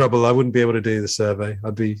I'd have trouble. I wouldn't be able to do the survey.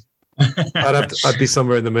 I'd be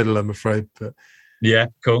somewhere in the middle, I'm afraid. But yeah,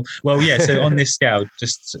 cool. Well, yeah. So on this scale,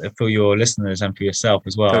 just for your listeners and for yourself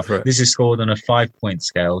as well, this is scored on a 5-point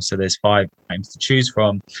scale. So there's 5 items to choose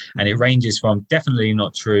from, and it ranges from definitely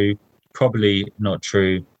not true, probably not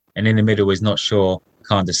true, and in the middle is not sure,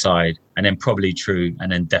 can't decide, and then probably true,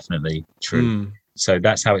 and then definitely true. So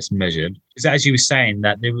that's how it's measured. Because as you were saying,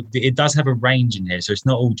 that it does have a range in here, so it's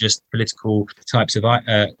not all just political types of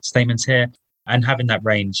statements here. And having that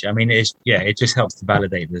range, I mean, it just helps to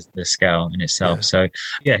validate the scale in itself. Yeah. So,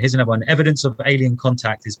 yeah, here's another one. Evidence of alien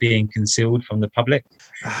contact is being concealed from the public.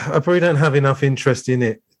 I probably don't have enough interest in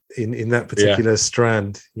it, in that particular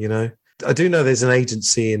strand, you know. I do know there's an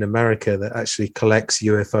agency in America that actually collects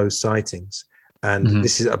UFO sightings. And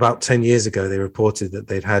this is about 10 years ago, they reported that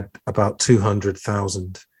they'd had about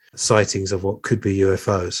 200,000 sightings of what could be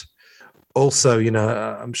UFOs. Also, you know,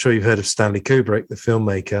 I'm sure you've heard of Stanley Kubrick, the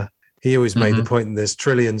filmmaker. He always made the point that there's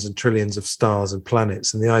trillions and trillions of stars and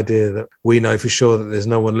planets. And the idea that we know for sure that there's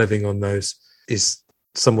no one living on those is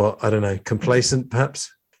somewhat, I don't know, complacent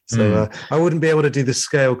perhaps. So I wouldn't be able to do the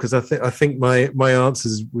scale because I think my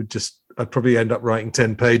answers would just, I'd probably end up writing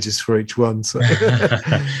 10 pages for each one. So.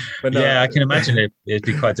 But no, yeah, I can imagine it'd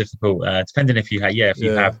be quite difficult, depending if you have,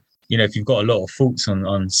 if you've got a lot of faults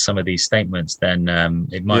on some of these statements, then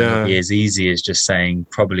it might not be as easy as just saying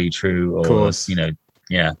probably true or,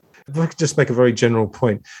 If I could just make a very general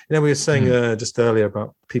point. We were saying just earlier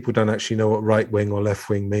about people don't actually know what right wing or left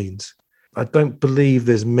wing means. I don't believe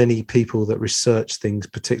there's many people that research things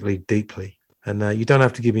particularly deeply. And you don't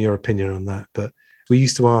have to give me your opinion on that. But we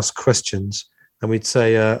used to ask questions and we'd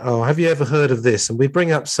say, have you ever heard of this? And we'd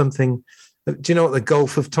bring up something. Do you know what the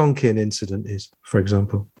Gulf of Tonkin incident is, for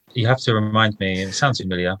example? You have to remind me. It sounds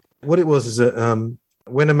familiar. What it was is that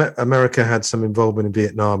when America had some involvement in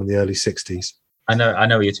Vietnam in the early 60s. I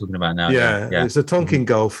know what you're talking about now. Yeah. It's the Tonkin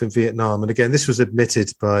Gulf in Vietnam. And again, this was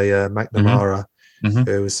admitted by McNamara,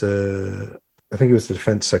 who was, I think he was the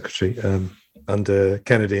defense secretary under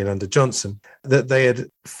Kennedy and under Johnson, that they had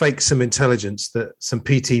faked some intelligence that some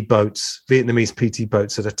PT boats, Vietnamese PT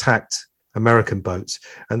boats, had attacked American boats.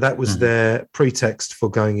 And that was their pretext for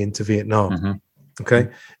going into Vietnam. Okay.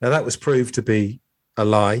 Now that was proved to be a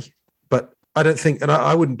lie, but I don't think, and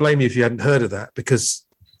I wouldn't blame you if you hadn't heard of that, because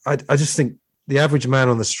I just think the average man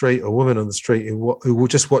on the street or woman on the street who will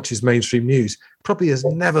just watch his mainstream news probably has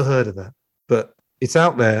never heard of that, but it's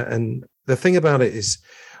out there. And the thing about it is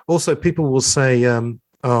also people will say,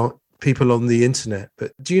 people on the internet,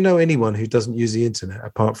 but do you know anyone who doesn't use the internet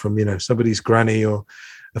apart from, somebody's granny or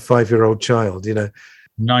a 5-year-old child,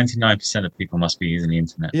 99% of people must be using the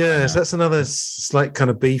internet. Yes, that's another slight kind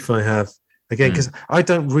of beef I have. Again, because I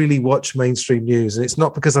don't really watch mainstream news, and it's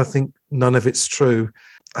not because I think none of it's true.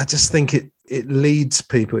 I just think it leads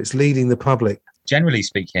people. It's leading the public. Generally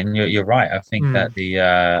speaking, you're right. I think that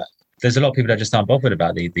there's a lot of people that just aren't bothered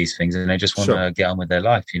about these things, and they just want to get on with their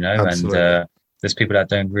life, Absolutely. And there's people that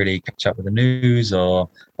don't really catch up with the news or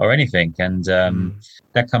anything. And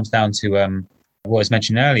that comes down to what was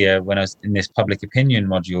mentioned earlier when I was in this public opinion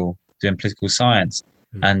module doing political science.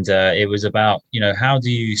 And it was about, how do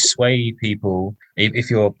you sway people if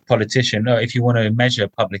you're a politician or if you want to measure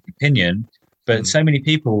public opinion? But so many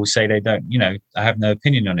people say they don't, I have no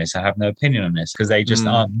opinion on this. I have no opinion on this because they just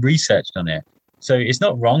aren't researched on it. So it's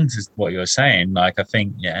not wrong to what you're saying. Like, I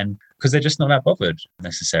think, and because they're just not that bothered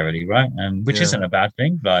necessarily, right? Which isn't a bad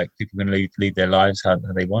thing. Like, people can lead their lives how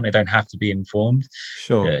they want. They don't have to be informed.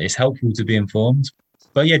 Sure. It's helpful to be informed.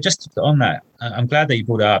 But yeah, just on that, I'm glad that you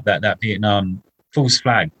brought up that Vietnam false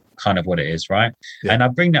flag kind of what it is, right? Yeah. And I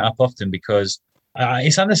bring that up often because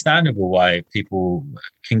it's understandable why people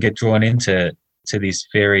can get drawn into these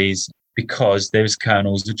theories because there's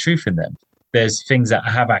kernels of truth in them. There's things that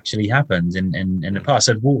have actually happened in the past.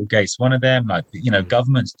 So Watergate's one of them. Like,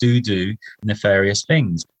 governments do nefarious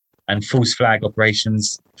things. And false flag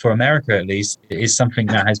operations, for America at least, is something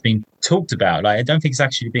that has been talked about. Like, I don't think it's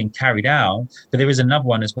actually being carried out, but there is another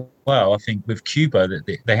one as well. I think with Cuba,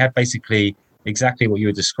 that they had basically exactly what you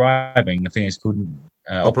were describing. I think it's called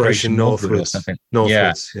Operation Northwood or something.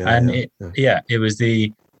 Northwoods. It was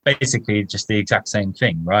basically just the exact same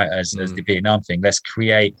thing, right, as the Vietnam thing. Let's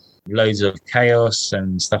create loads of chaos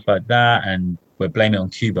and stuff like that, and we'll blame it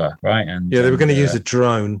on Cuba, right? And they were going to use a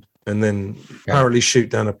drone and then apparently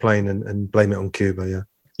shoot down a plane and blame it on Cuba.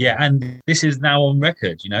 And this is now on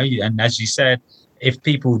record, and as you said, if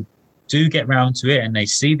people do get round to it and they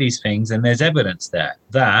see these things, and there's evidence there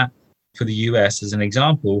that, for the US as an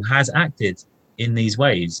example, has acted in these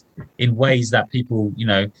ways, in ways that people,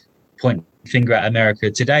 point finger at America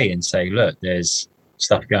today and say, look, there's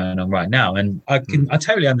stuff going on right now. And I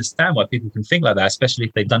totally understand why people can think like that, especially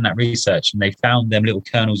if they've done that research and they found them little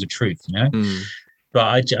kernels of truth, But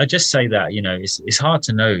I just say that, it's hard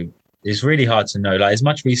to know. It's really hard to know. Like, as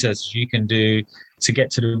much research as you can do to get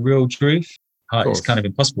to the real truth, it's kind of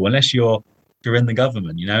impossible unless you're in the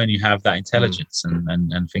government, and you have that intelligence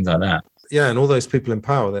and things like that. Yeah, and all those people in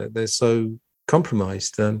power, they're so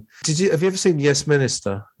compromised. Have you ever seen Yes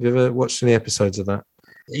Minister? Have you ever watched any episodes of that?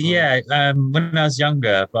 Yeah, when I was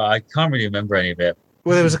younger, but I can't really remember any of it.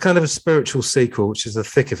 Well, there was a kind of a spiritual sequel, which is the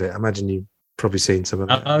thick of it. I imagine you've probably seen some of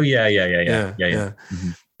that. Oh, yeah.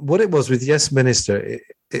 Mm-hmm. What it was with Yes Minister,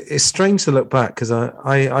 it's strange to look back because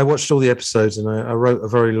I watched all the episodes and I wrote a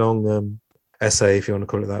very long essay, if you want to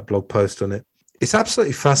call it that, blog post on it. It's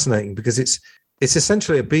absolutely fascinating because it's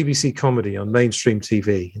essentially a BBC comedy on mainstream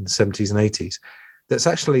TV in the 70s and 80s that's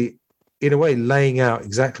actually, in a way, laying out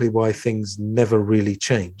exactly why things never really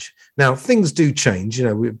change. Now, things do change.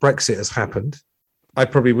 Brexit has happened. I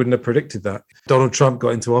probably wouldn't have predicted that. Donald Trump got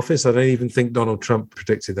into office. I don't even think Donald Trump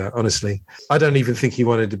predicted that, honestly. I don't even think he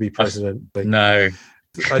wanted to be president. No.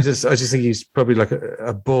 I just think he's probably like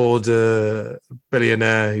a bored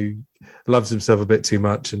billionaire who loves himself a bit too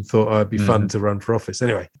much and thought, it'd be fun to run for office.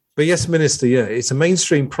 Anyway, but Yes Minister, yeah, it's a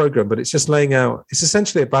mainstream program, but it's just laying out, it's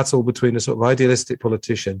essentially a battle between a sort of idealistic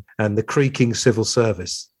politician and the creaking civil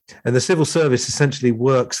service. And the civil service essentially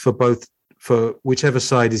works for whichever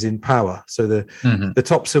side is in power. So the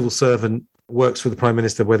top civil servant works for the Prime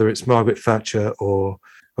Minister, whether it's Margaret Thatcher or,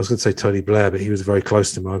 I was going to say Tony Blair, but he was very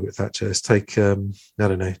close to Margaret Thatcher. Let's take, I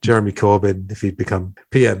don't know, Jeremy Corbyn, if he'd become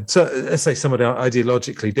PM. So let's say someone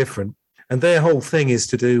ideologically different. And their whole thing is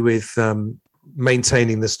to do with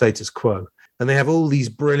maintaining the status quo. And they have all these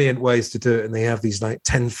brilliant ways to do it. And they have these like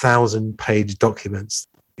 10,000 page documents.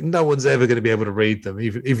 No one's ever going to be able to read them,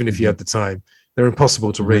 even if you had the time. They're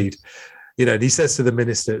impossible to read. You know, and he says to the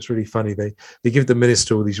minister, it's really funny, they give the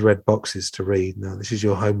minister all these red boxes to read. Now, this is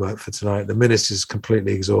your homework for tonight. The minister's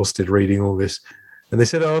completely exhausted reading all this. And they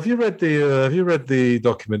said, have you read the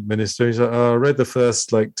document, minister? He's like, I read the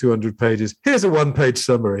first like 200 pages. Here's a 1-page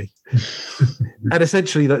summary. And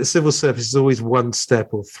essentially, like, the civil service is always 1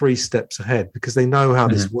 step or 3 steps ahead because they know how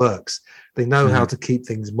this works. They know how to keep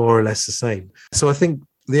things more or less the same. So I think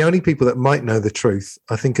the only people that might know the truth,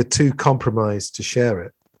 I think, are too compromised to share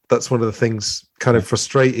it. That's one of the things kind of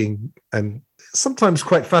frustrating and sometimes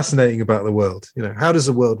quite fascinating about the world. You know, how does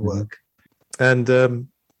the world work? And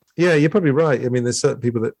yeah, you're probably right. I mean, there's certain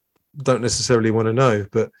people that don't necessarily want to know,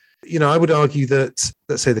 but, you know, I would argue that,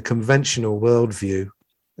 let's say, the conventional worldview,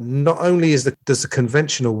 not only does the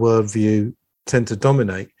conventional worldview tend to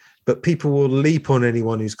dominate, but people will leap on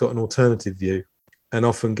anyone who's got an alternative view and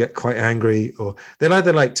often get quite angry, or they'll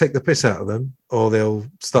either like take the piss out of them or they'll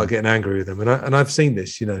start getting angry with them. And I've seen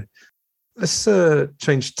this, you know. Let's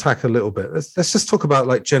change tack a little bit. Let's just talk about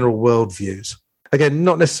like general worldviews. Again,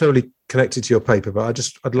 not necessarily connected to your paper, but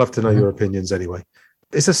I'd love to know your opinions anyway.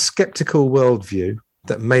 It's a skeptical worldview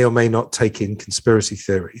that may or may not take in conspiracy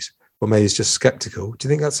theories, or may is just skeptical. Do you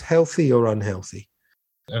think that's healthy or unhealthy?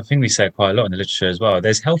 I think we say it quite a lot in the literature as well.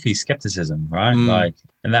 There's healthy skepticism, right?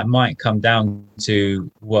 And that might come down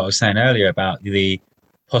to what I was saying earlier about the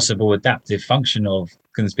possible adaptive function of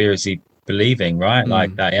conspiracy believing, right?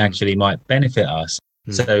 Like that it actually might benefit us.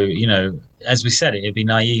 So, you know, as we said, it'd be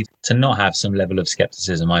naive to not have some level of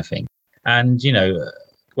skepticism, I think. And, you know,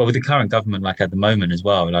 well, with the current government, like at the moment as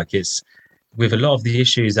well, like it's with a lot of the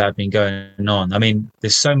issues that have been going on. I mean,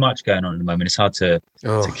 there's so much going on at the moment. It's hard to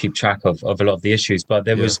keep track of a lot of the issues, but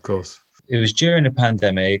there was, of course, it was during the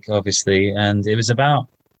pandemic, obviously, and it was about,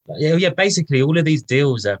 basically all of these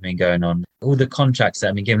deals that have been going on, all the contracts that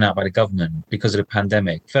have been given out by the government because of the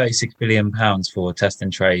pandemic, £36 billion for test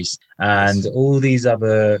and trace, and all these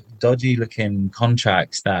other dodgy looking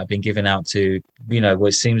contracts that have been given out to, you know,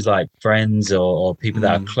 what seems like friends or people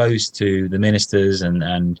that are close to the ministers and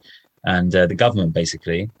the government,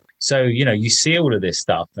 basically. So, you know, you see all of this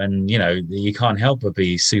stuff and, you know, you can't help but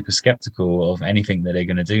be super skeptical of anything that they're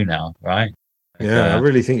going to do now, right? Yeah, I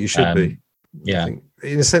really think you should be. Yeah.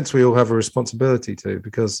 In a sense, we all have a responsibility to,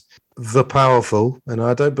 because the powerful, and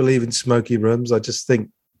I don't believe in smoky rooms, I just think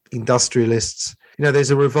industrialists, you know, there's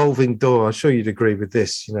a revolving door. I'm sure you'd agree with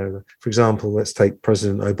this. You know, for example, let's take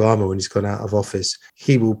President Obama when he's gone out of office.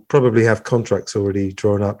 He will probably have contracts already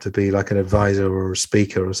drawn up to be like an advisor or a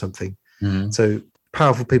speaker or something. So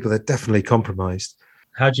powerful people, they're definitely compromised.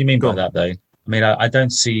 How do you mean by that, though? I mean, I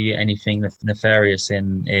don't see anything nefarious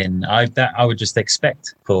in I would just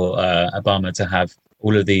expect for Obama to have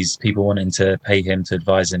all of these people wanting to pay him to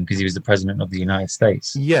advise him because he was the president of the United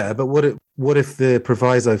States. Yeah, but what if the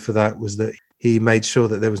proviso for that was that he made sure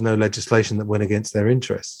that there was no legislation that went against their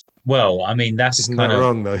interests? Well, I mean, that's Isn't kind that of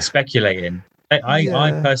wrong, though? Speculating.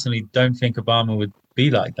 I personally don't think Obama would be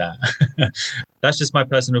like that. That's just my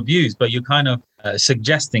personal views, but you're kind of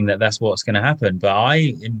suggesting that that's what's going to happen. But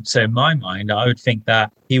in my mind, I would think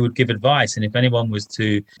that he would give advice. And if anyone was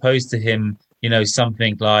to pose to him, you know,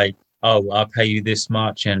 something like, oh, I'll pay you this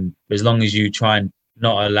much, and as long as you try and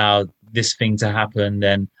not allow this thing to happen,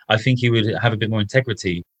 then I think he would have a bit more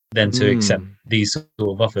integrity than to accept these sort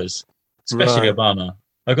of offers, especially Obama.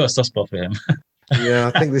 I've got a soft spot for him.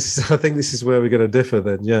 Yeah, I think this is where we're going to differ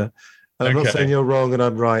then. Yeah. And I'm not saying you're wrong and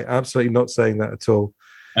I'm right. Absolutely not saying that at all.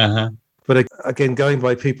 But again, going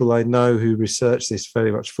by people I know who research this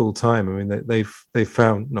very much full time. I mean, they've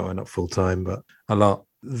found, no, not full time, but a lot.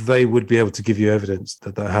 They would be able to give you evidence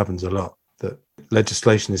that happens a lot. That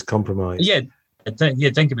legislation is compromised. Yeah, don't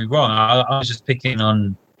get me wrong. I was just picking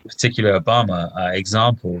on a particular Obama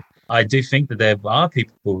example. I do think that there are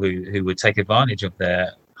people who would take advantage of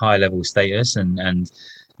their high level status and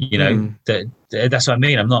That's what I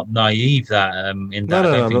mean. I'm not naive that in that I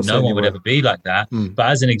don't I'm not think no saying one you would were. ever be like that. Mm. But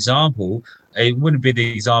as an example, it wouldn't be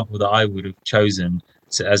the example that I would have chosen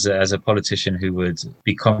as a politician who would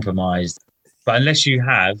be compromised. But unless you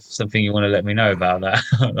have something you want to let me know about that,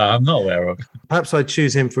 that I'm not aware of. Perhaps I'd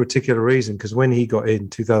choose him for a particular reason, because when he got in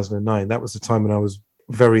 2009, that was the time when I was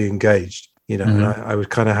very engaged, and I would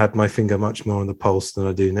kind of had my finger much more on the pulse than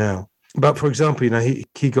I do now. But for example,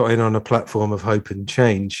 he got in on a platform of hope and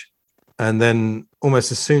change. And then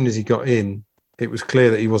almost as soon as he got in, it was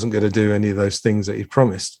clear that he wasn't going to do any of those things that he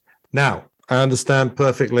promised. Now, I understand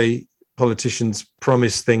perfectly politicians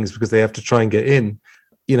promise things because they have to try and get in.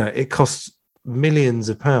 It costs millions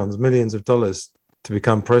of pounds, millions of dollars to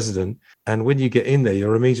become president. And when you get in there,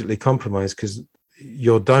 you're immediately compromised because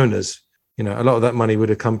your donors, a lot of that money would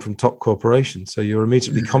have come from top corporations. So you're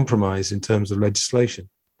immediately compromised in terms of legislation.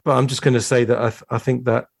 But I'm just going to say that I think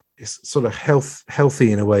that it's sort of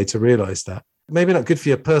healthy in a way to realize that. Maybe not good for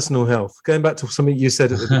your personal health. Going back to something you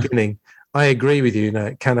said at the beginning, I agree with you.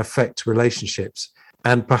 It can affect relationships.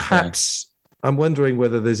 And perhaps I'm wondering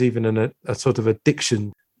whether there's even a sort of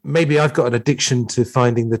addiction. Maybe I've got an addiction to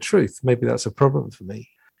finding the truth. Maybe that's a problem for me.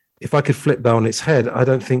 If I could flip that on its head, I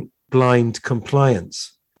don't think blind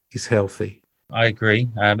compliance is healthy. I agree.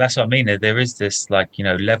 That's what I mean. There is this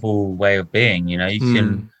level way of being, you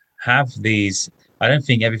can have these. I don't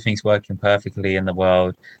think everything's working perfectly in the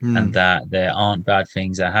world and that there aren't bad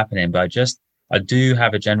things that are happening, but I do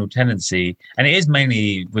have a general tendency, and it is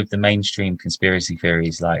mainly with the mainstream conspiracy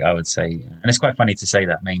theories, like I would say, and it's quite funny to say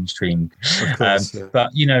that mainstream, of course,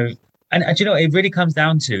 but and it really comes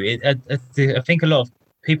down to it. I think a lot of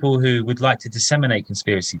people who would like to disseminate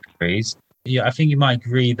conspiracy theories, I think you might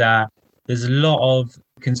agree that there's a lot of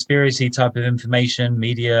conspiracy type of information,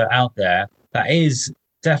 media out there that is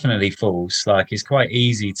definitely false. Like, it's quite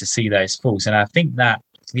easy to see that it's false. And I think that,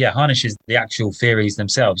 harneshes the actual theories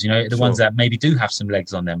themselves, the ones that maybe do have some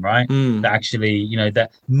legs on them, right? That actually,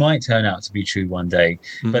 that might turn out to be true one day.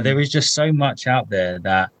 But there is just so much out there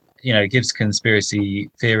that, gives conspiracy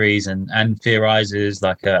theories and theorizers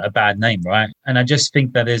like a bad name, right? And I just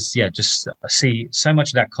think that is, I see so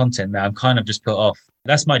much of that content that I'm kind of just put off.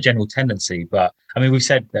 That's my general tendency. But I mean, we've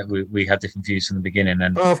said that we have different views from the beginning.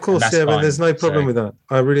 And of course, and I mean, there's no problem with that.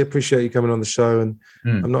 I really appreciate you coming on the show, and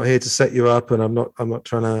I'm not here to set you up, and I'm not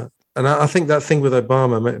trying to. And I think that thing with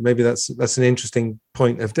Obama, maybe that's an interesting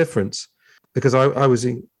point of difference, because I was,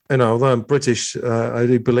 although I'm British, I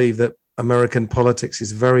do believe that American politics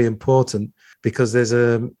is very important, because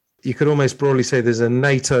you could almost broadly say there's a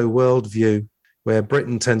NATO worldview where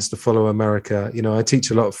Britain tends to follow America. I teach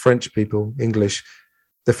a lot of French people English.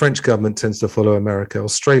 The French government tends to follow America.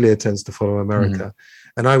 Australia tends to follow America.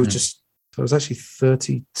 And I was actually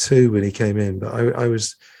 32 when he came in, but I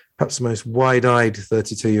was perhaps the most wide-eyed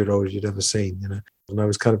 32-year-old you'd ever seen, And I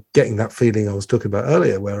was kind of getting that feeling I was talking about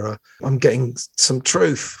earlier, where I'm getting some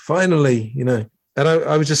truth, finally, And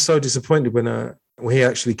I was just so disappointed when he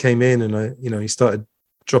actually came in, and he started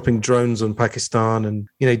dropping drones on Pakistan, and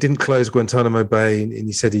he didn't close Guantanamo Bay, and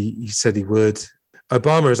he said he would.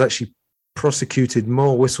 Obama has actually prosecuted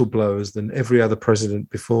more whistleblowers than every other president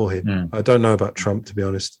before him. I don't know about Trump, to be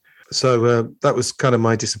honest. So that was kind of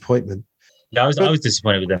my disappointment. Yeah, I was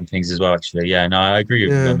disappointed with them things as well, actually. Yeah, no, I agree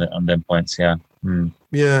with you on them points. Yeah.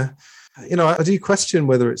 Yeah. I do question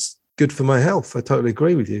whether it's good for my health. I totally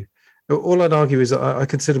agree with you. All I'd argue is that I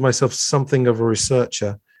consider myself something of a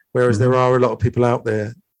researcher, whereas there are a lot of people out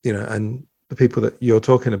there, and the people that you're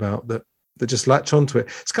talking about that just latch onto it.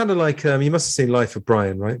 It's kind of like, you must have seen Life of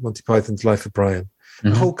Brian, right? Monty Python's Life of Brian.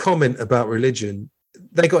 The whole comment about religion,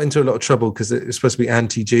 they got into a lot of trouble because it was supposed to be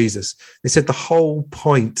anti-Jesus. They said the whole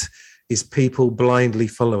point is people blindly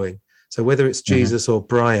following. So whether it's Jesus or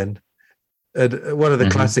Brian, one of the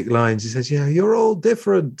classic lines, he says, you're all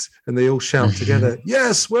different. And they all shout together,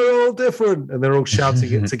 yes, we're all different. And they're all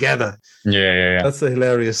shouting it together. Yeah. That's the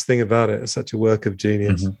hilarious thing about it. It's such a work of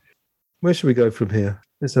genius. Where should we go from here?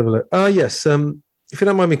 Let's have a look. Yes. If you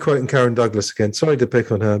don't mind me quoting Karen Douglas again, sorry to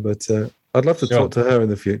pick on her, but I'd love to talk to her in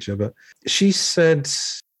the future. But she said,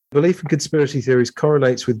 belief in conspiracy theories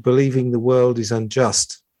correlates with believing the world is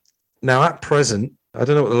unjust. Now, at present, I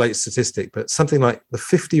don't know what the latest statistic, but something like the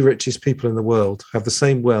 50 richest people in the world have the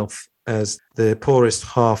same wealth as the poorest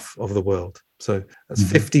half of the world. So that's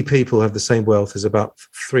 50 people have the same wealth as about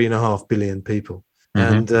 3.5 billion people.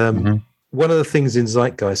 And one of the things in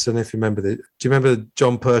Zeitgeist, I don't know if you remember, do you remember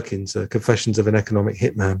John Perkins, Confessions of an Economic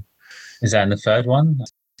Hitman? Is that in the third one? I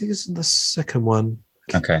think it's in the second one.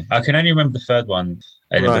 Okay. I can only remember the third one.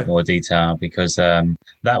 in a bit more detail, because that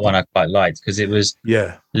one I quite liked, because it was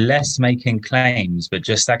less making claims, but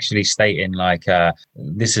just actually stating like,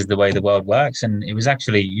 this is the way the world works. And it was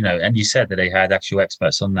actually, and you said that they had actual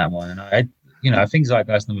experts on that one. And things like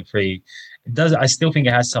Ghost Number 3, I still think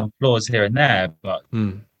it has some flaws here and there, but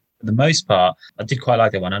for the most part, I did quite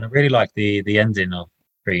like that one. And I really like the ending of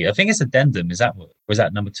 3. I think it's Addendum. Is that what? Was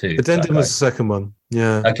that number 2? Addendum was the second one.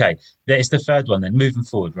 Yeah. Okay. It's the third one then. Moving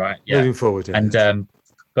Forward, right? Yeah. Moving Forward. Yeah. And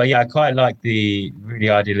but yeah, I quite like the really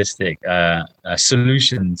idealistic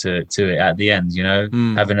solution to it at the end.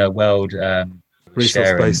 Having a world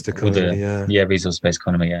resource-based economy. Resource-based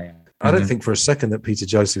economy. Yeah. I don't think for a second that Peter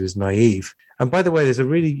Joseph is naive. And by the way,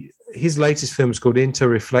 his latest film is called Into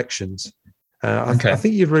Reflections. I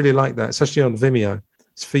think you'd really like that, especially on Vimeo.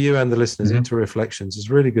 It's for you and the listeners. Into Reflections. It's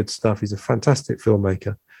really good stuff. He's a fantastic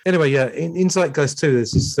filmmaker. Anyway, in Zeitgeist 2,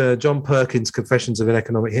 there's this John Perkins, Confessions of an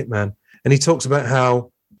Economic Hitman. And he talks about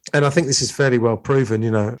how, and I think this is fairly well proven,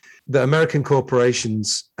 that American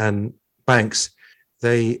corporations and banks,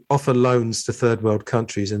 they offer loans to third world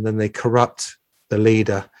countries and then they corrupt the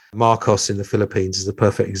leader. Marcos in the Philippines is a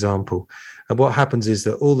perfect example. And what happens is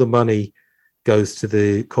that all the money goes to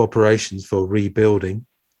the corporations for rebuilding,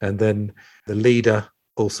 and then the leader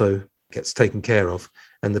also gets taken care of,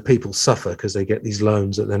 and the people suffer because they get these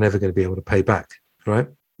loans that they're never going to be able to pay back, right?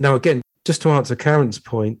 Now, again, just to answer Karen's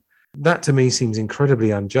point, that to me seems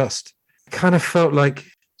incredibly unjust. It kind of felt like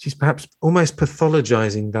she's perhaps almost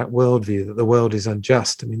pathologizing that worldview, that the world is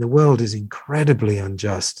unjust. I mean, the world is incredibly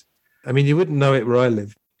unjust. I mean, you wouldn't know it where I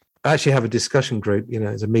live. I actually have a discussion group,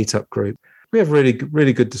 it's a meetup group. We have really,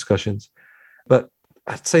 really good discussions. But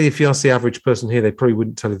I'd say if you ask the average person here, they probably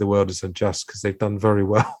wouldn't tell you the world is unjust because they've done very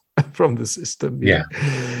well from the system. Yeah.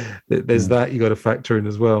 There's that you got to factor in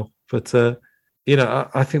as well. But,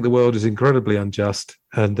 I think the world is incredibly unjust.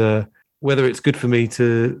 And whether it's good for me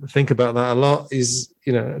to think about that a lot is,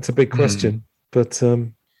 it's a big question. But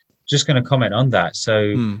just going to comment on that.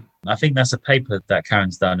 So I think that's a paper that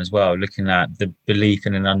Karen's done as well, looking at the belief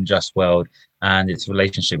in an unjust world and its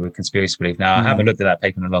relationship with conspiracy belief. Now, I haven't looked at that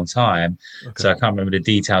paper in a long time, so I can't remember the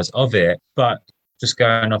details of it. But just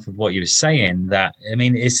going off of what you were saying,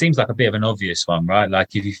 it seems like a bit of an obvious one, right?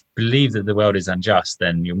 Like if you believe that the world is unjust,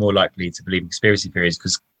 then you're more likely to believe in conspiracy theories,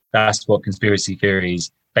 because that's what conspiracy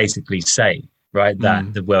theories basically say, right?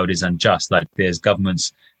 That the world is unjust. Like there's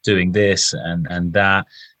governments doing this and that,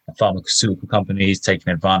 pharmaceutical companies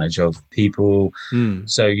taking advantage of people.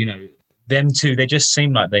 So, them two, they just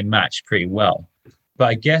seem like they match pretty well. But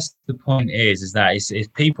I guess the point is that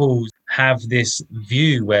if people have this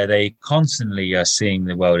view where they constantly are seeing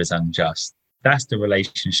the world as unjust, that's the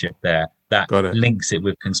relationship there that links it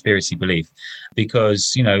with conspiracy belief.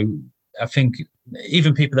 Because, I think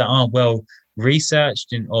even people that aren't well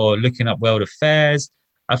researched or looking up world affairs,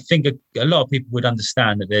 I think a lot of people would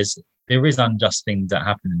understand that there is unjust things that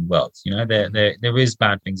happen in the world. There is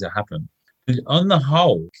bad things that happen. But on the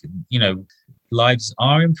whole, lives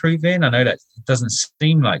are improving. I know that it doesn't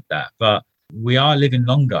seem like that, but we are living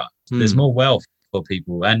longer. There's more wealth for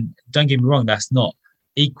people. And don't get me wrong, that's not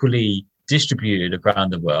equally distributed around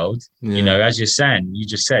the world. As you're saying, you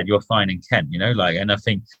just said you're fine in Kent, and I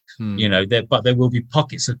think, but there will be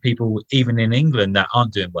pockets of people even in England that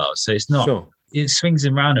aren't doing well. So it's not, it swings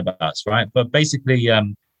and roundabouts, right? But basically,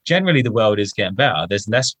 generally the world is getting better. There's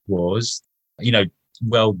less wars,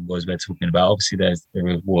 world wars we're talking about. Obviously there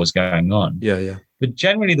are wars going on. Yeah. But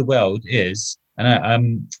generally the world is,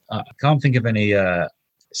 and I can't think of any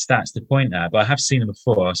stats to point at, but I have seen it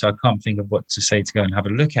before, so I can't think of what to say to go and have a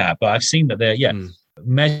look at. But I've seen that there,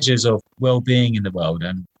 measures of well-being in the world,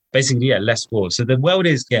 and basically, less wars. So the world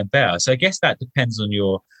is getting better. So I guess that depends on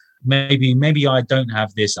your, maybe I don't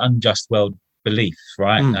have this unjust world belief,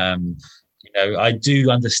 right? I do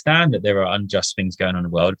understand that there are unjust things going on in the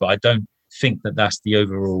world, but I don't think that that's the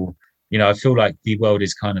overall, I feel like the world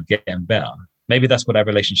is kind of getting better. Maybe that's what our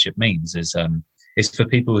relationship means, is for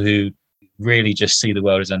people who really just see the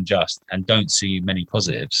world as unjust and don't see many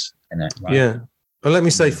positives in it. Right? Yeah. Well, let me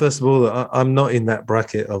say, first of all, that I'm not in that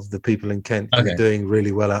bracket of the people in Kent who are doing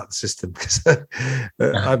really well out of the system, because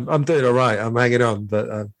I'm doing all right. I'm hanging on.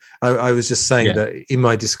 But I was just saying that in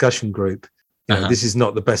my discussion group, this is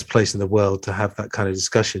not the best place in the world to have that kind of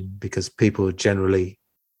discussion, because people generally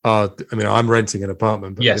are, I'm renting an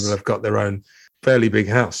apartment, but people have got their own fairly big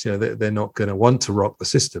house. They're not going to want to rock the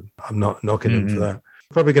system. I'm not knocking them for that.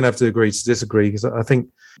 Probably going to have to agree to disagree, because I think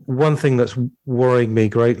one thing that's worrying me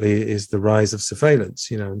greatly is the rise of surveillance,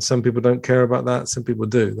 and some people don't care about that. Some people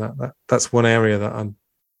do. That's one area that I'm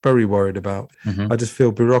very worried about. I just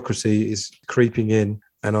feel bureaucracy is creeping in,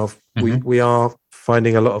 and we are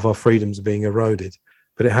finding a lot of our freedoms being eroded.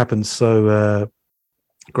 but it happens so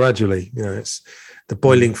gradually. You know, it's the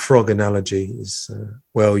boiling frog analogy is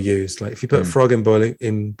well used. Like if you put a frog in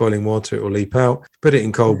boiling water, it will leap out. Put it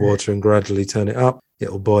in cold water and gradually turn it up,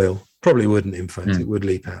 it will boil. Probably wouldn't, in fact, it would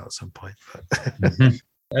leap out at some point. But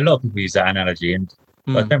a lot of people use that analogy, and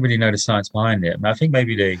I don't really know the science behind it. I think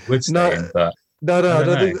maybe they would stay in, but no,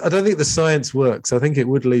 I don't think the science works. I think it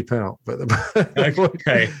would leap out. But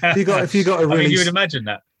okay, if you got a really, you would imagine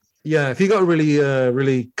that. Yeah, if you got a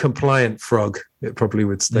really compliant frog, it probably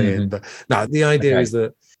would stay in. But no, the idea is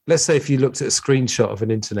that, let's say if you looked at a screenshot of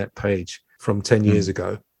an internet page from 10 years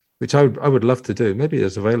ago, which I would love to do, maybe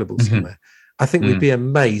it's available somewhere. I think we'd be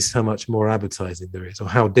amazed how much more advertising there is, or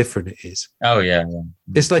how different it is. Oh yeah.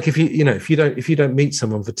 It's like if you don't meet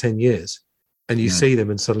someone for 10 years and you see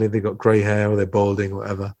them and suddenly they've got grey hair or they're balding or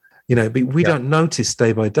whatever, but we don't notice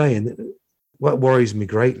day by day, and what worries me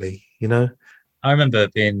greatly, I remember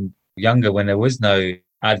being younger when there was no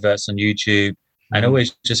adverts on YouTube, and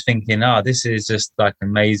always just thinking, this is just like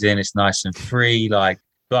amazing, it's nice and free,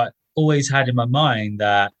 but always had in my mind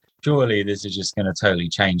that surely this is just going to totally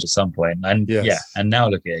change at some point. And and now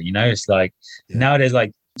look at it, it's like now there's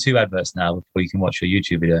like 2 adverts now before you can watch your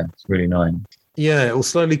YouTube video. It's really annoying. Yeah, it will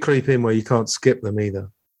slowly creep in where you can't skip them either.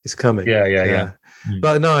 It's coming. Yeah.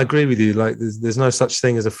 But no, I agree with you. Like there's no such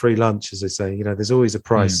thing as a free lunch, as they say. There's always a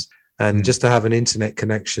price. And just to have an internet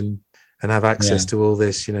connection and have access to all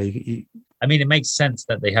this, I mean, it makes sense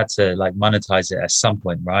that they had to monetize it at some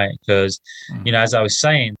point, right? Because, as I was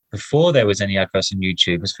saying, before there was any adverts on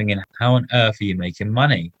YouTube, I was thinking, how on earth are you making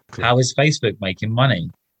money? Cool. How is Facebook making money?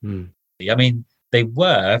 I mean, they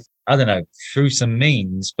were, I don't know, through some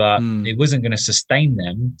means, but it wasn't going to sustain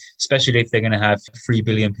them, especially if they're going to have 3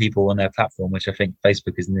 billion people on their platform, which I think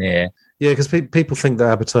Facebook is near. Yeah, because people think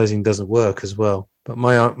that advertising doesn't work as well. But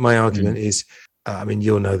my argument is, I mean,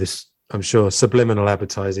 you'll know this, I'm sure, subliminal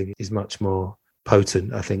advertising is much more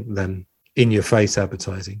potent, I think, than in-your-face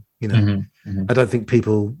advertising. I don't think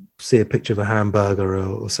people see a picture of a hamburger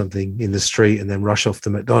or something in the street and then rush off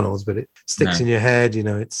to McDonald's, but it sticks in your head.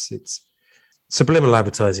 It's subliminal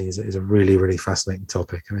advertising is a really, really fascinating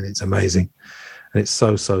topic. I mean, it's amazing, and it's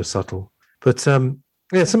so subtle. But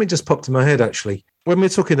something just popped in my head, actually. When we were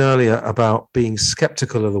talking earlier about being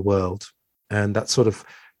skeptical of the world, and that sort of,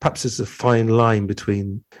 perhaps there's a fine line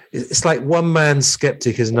between, it's like one man's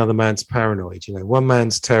skeptic is another man's paranoid. One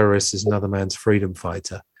man's terrorist is another man's freedom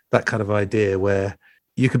fighter. That kind of idea where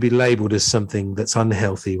you could be labeled as something that's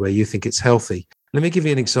unhealthy, where you think it's healthy. Let me give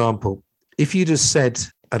you an example. If you just said,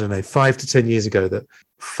 I don't know, 5 to 10 years ago that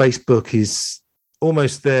Facebook is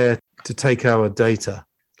almost there to take our data,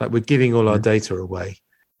 like we're giving all our data away,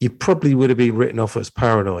 you probably would have been written off as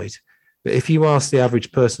paranoid. But if you ask the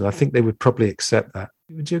average person, I think they would probably accept that.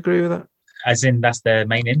 Would you agree with that? As in, that's their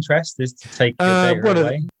main interest, is to take your data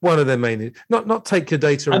away? One of their main, not take your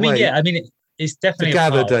data away. I mean, it's definitely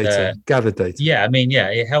gather data. Yeah, I mean,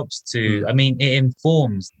 it helps to, I mean, it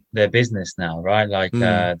informs their business now, right? Like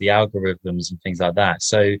the algorithms and things like that.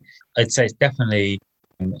 So I'd say it's definitely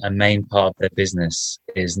a main part of their business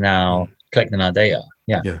is now collecting our data.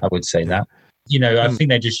 Yeah. I would say that. I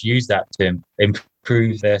think they just use that to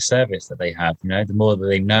improve their service that they have. The more that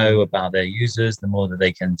they know about their users, the more that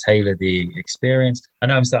they can tailor the experience. I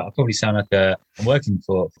know I probably sound like I'm working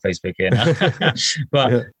for Facebook here now.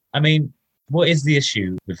 But I mean, what is the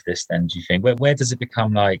issue with this then, do you think? Where does it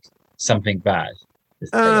become like something bad?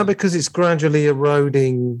 Because it's gradually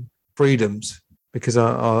eroding freedoms, because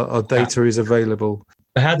our data is available.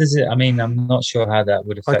 But how does it, I mean, I'm not sure how that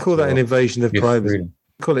would affect. I call that an invasion of privacy. Freedom.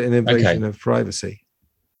 I call it an invasion of privacy,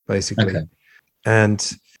 basically. Okay.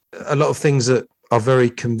 And a lot of things that are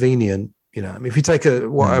very convenient, I mean, if you take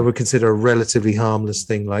what I would consider a relatively harmless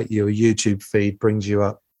thing, like your YouTube feed brings you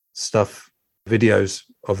up videos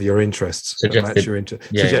of your interests.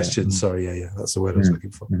 Suggestions. Sorry. That's the word I was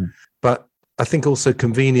looking for. But I think also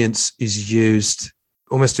convenience is used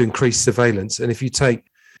almost to increase surveillance. And if you take,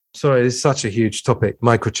 it's such a huge topic,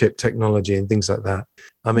 microchip technology and things like that.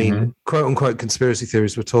 I mean, quote unquote conspiracy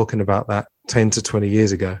theories were talking about that 10 to 20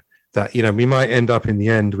 years ago, that, we might end up in the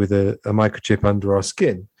end with a microchip under our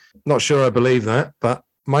skin. Not sure I believe that, but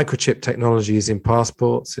microchip technology is in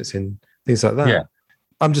passports, it's in things like that. Yeah.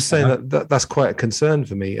 I'm just saying that's quite a concern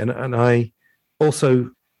for me. And I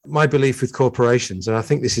also, my belief with corporations, and I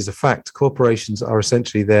think this is a fact, corporations are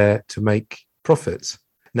essentially there to make profits.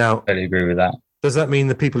 Now, I totally agree with that. Does that mean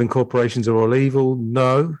the people in corporations are all evil?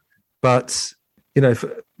 No. But,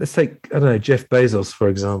 let's take, I don't know, Jeff Bezos, for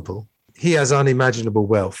example. He has unimaginable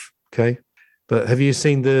wealth, okay? But have you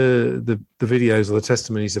seen the videos or the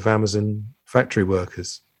testimonies of Amazon factory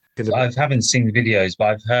workers? I haven't seen the videos, but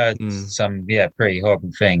I've heard some, pretty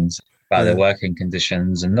horrible things about their working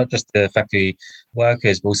conditions, and not just the factory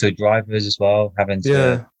workers, but also drivers as well, having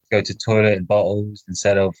to go to toilet in bottles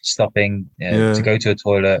instead of stopping to go to a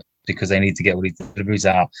toilet because they need to get all these deliveries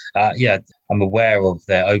out. I'm aware of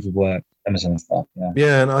their overwork, Amazon stuff.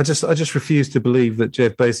 Yeah, and I just refuse to believe that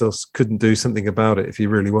Jeff Bezos couldn't do something about it if he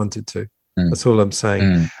really wanted to. That's all I'm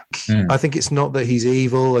saying. I think it's not that he's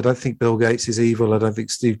evil. I don't think Bill Gates is evil. I don't think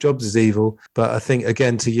Steve Jobs is evil. But I think,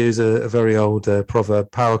 again, to use a very old proverb,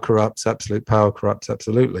 power corrupts, absolute power corrupts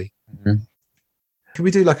absolutely. Can we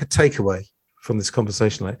do like a takeaway from this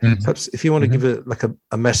conversation? Perhaps if you want to give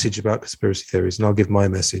a message about conspiracy theories, and I'll give my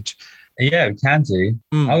message. Yeah, we can do.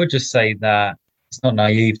 I would just say that it's not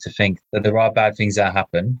naive to think that there are bad things that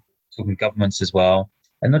happen, talking governments as well.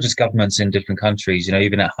 And not just governments in different countries,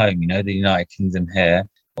 even at home, the United Kingdom here,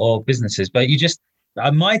 or businesses. But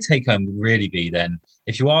my take home would really be then,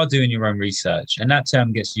 if you are doing your own research, and that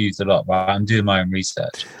term gets used a lot, right? I'm doing my own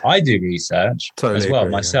research. I do research as well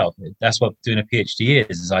myself. Yeah. That's what doing a PhD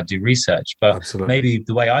is I do research. But maybe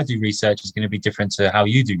the way I do research is going to be different to how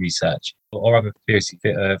you do research, or other conspiracy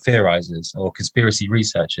theorizers or conspiracy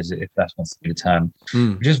researchers, if that's what's to be the term.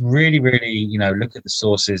 Just really, really, look at the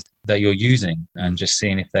sources that you're using and just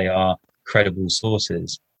seeing if they are credible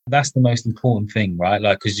sources. That's the most important thing, right?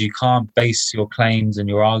 Because you can't base your claims and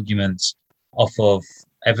your arguments off of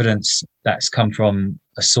evidence that's come from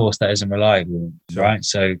a source that isn't reliable, right?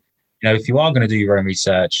 So, if you are going to do your own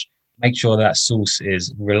research, make sure that source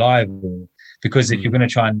is reliable. Because if you're going to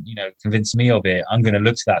try and, convince me of it, I'm going to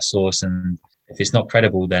look to that source, and if it's not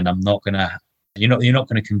credible, then I'm not going to. You're not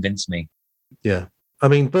going to convince me. Yeah, I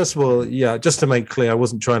mean, first of all, just to make clear, I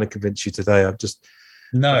wasn't trying to convince you today. I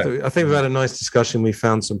think we've had a nice discussion. We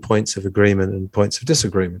found some points of agreement and points of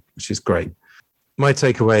disagreement, which is great. My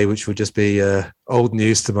takeaway, which would just be old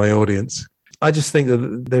news to my audience, I just think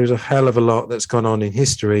that there's a hell of a lot that's gone on in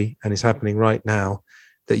history and is happening right now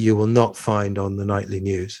that you will not find on the nightly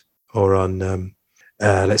news or on,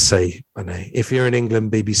 let's say, I don't know, if you're in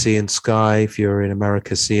England, BBC and Sky, if you're in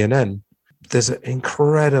America, CNN, there's an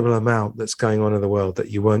incredible amount that's going on in the world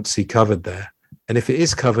that you won't see covered there. And if it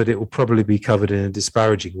is covered, it will probably be covered in a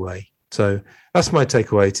disparaging way. So that's my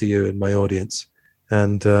takeaway to you and my audience.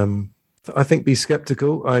 And I think be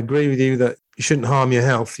skeptical. I agree with you that you shouldn't harm your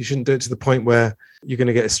health. You shouldn't do it to the point where you're going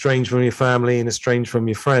to get estranged from your family and estranged from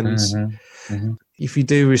your friends. If you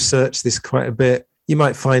do research this quite a bit, you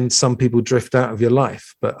might find some people drift out of your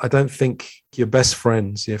life. But I don't think your best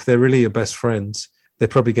friends, if they're really your best friends, they're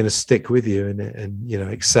probably going to stick with you and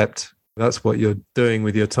accept that's what you're doing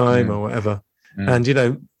with your time or whatever. And,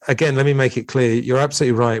 again, let me make it clear. You're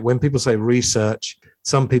absolutely right. When people say research,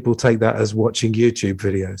 some people take that as watching YouTube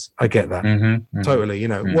videos. I get that. Totally.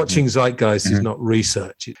 Watching Zeitgeist is not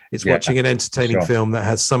research. It's watching an entertaining film that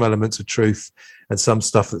has some elements of truth and some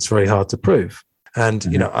stuff that's very hard to prove. And,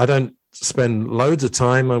 I don't spend loads of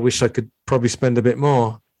time. I wish I could probably spend a bit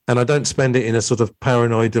more. And I don't spend it in a sort of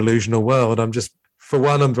paranoid, delusional world. I'm just, for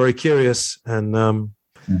one, I'm very curious. And,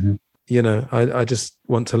 I just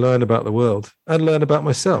want to learn about the world and learn about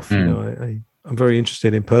myself. I'm very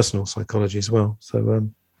interested in personal psychology as well. So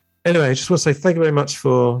anyway, I just want to say thank you very much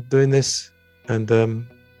for doing this, and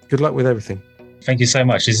good luck with everything. Thank you so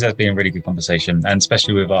much. This has been a really good conversation, and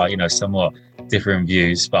especially with our, somewhat different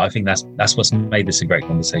views. But I think that's what's made this a great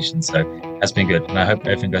conversation. So that's been good, and I hope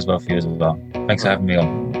everything goes well for you as well. Thanks for having me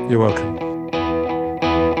on. You're welcome.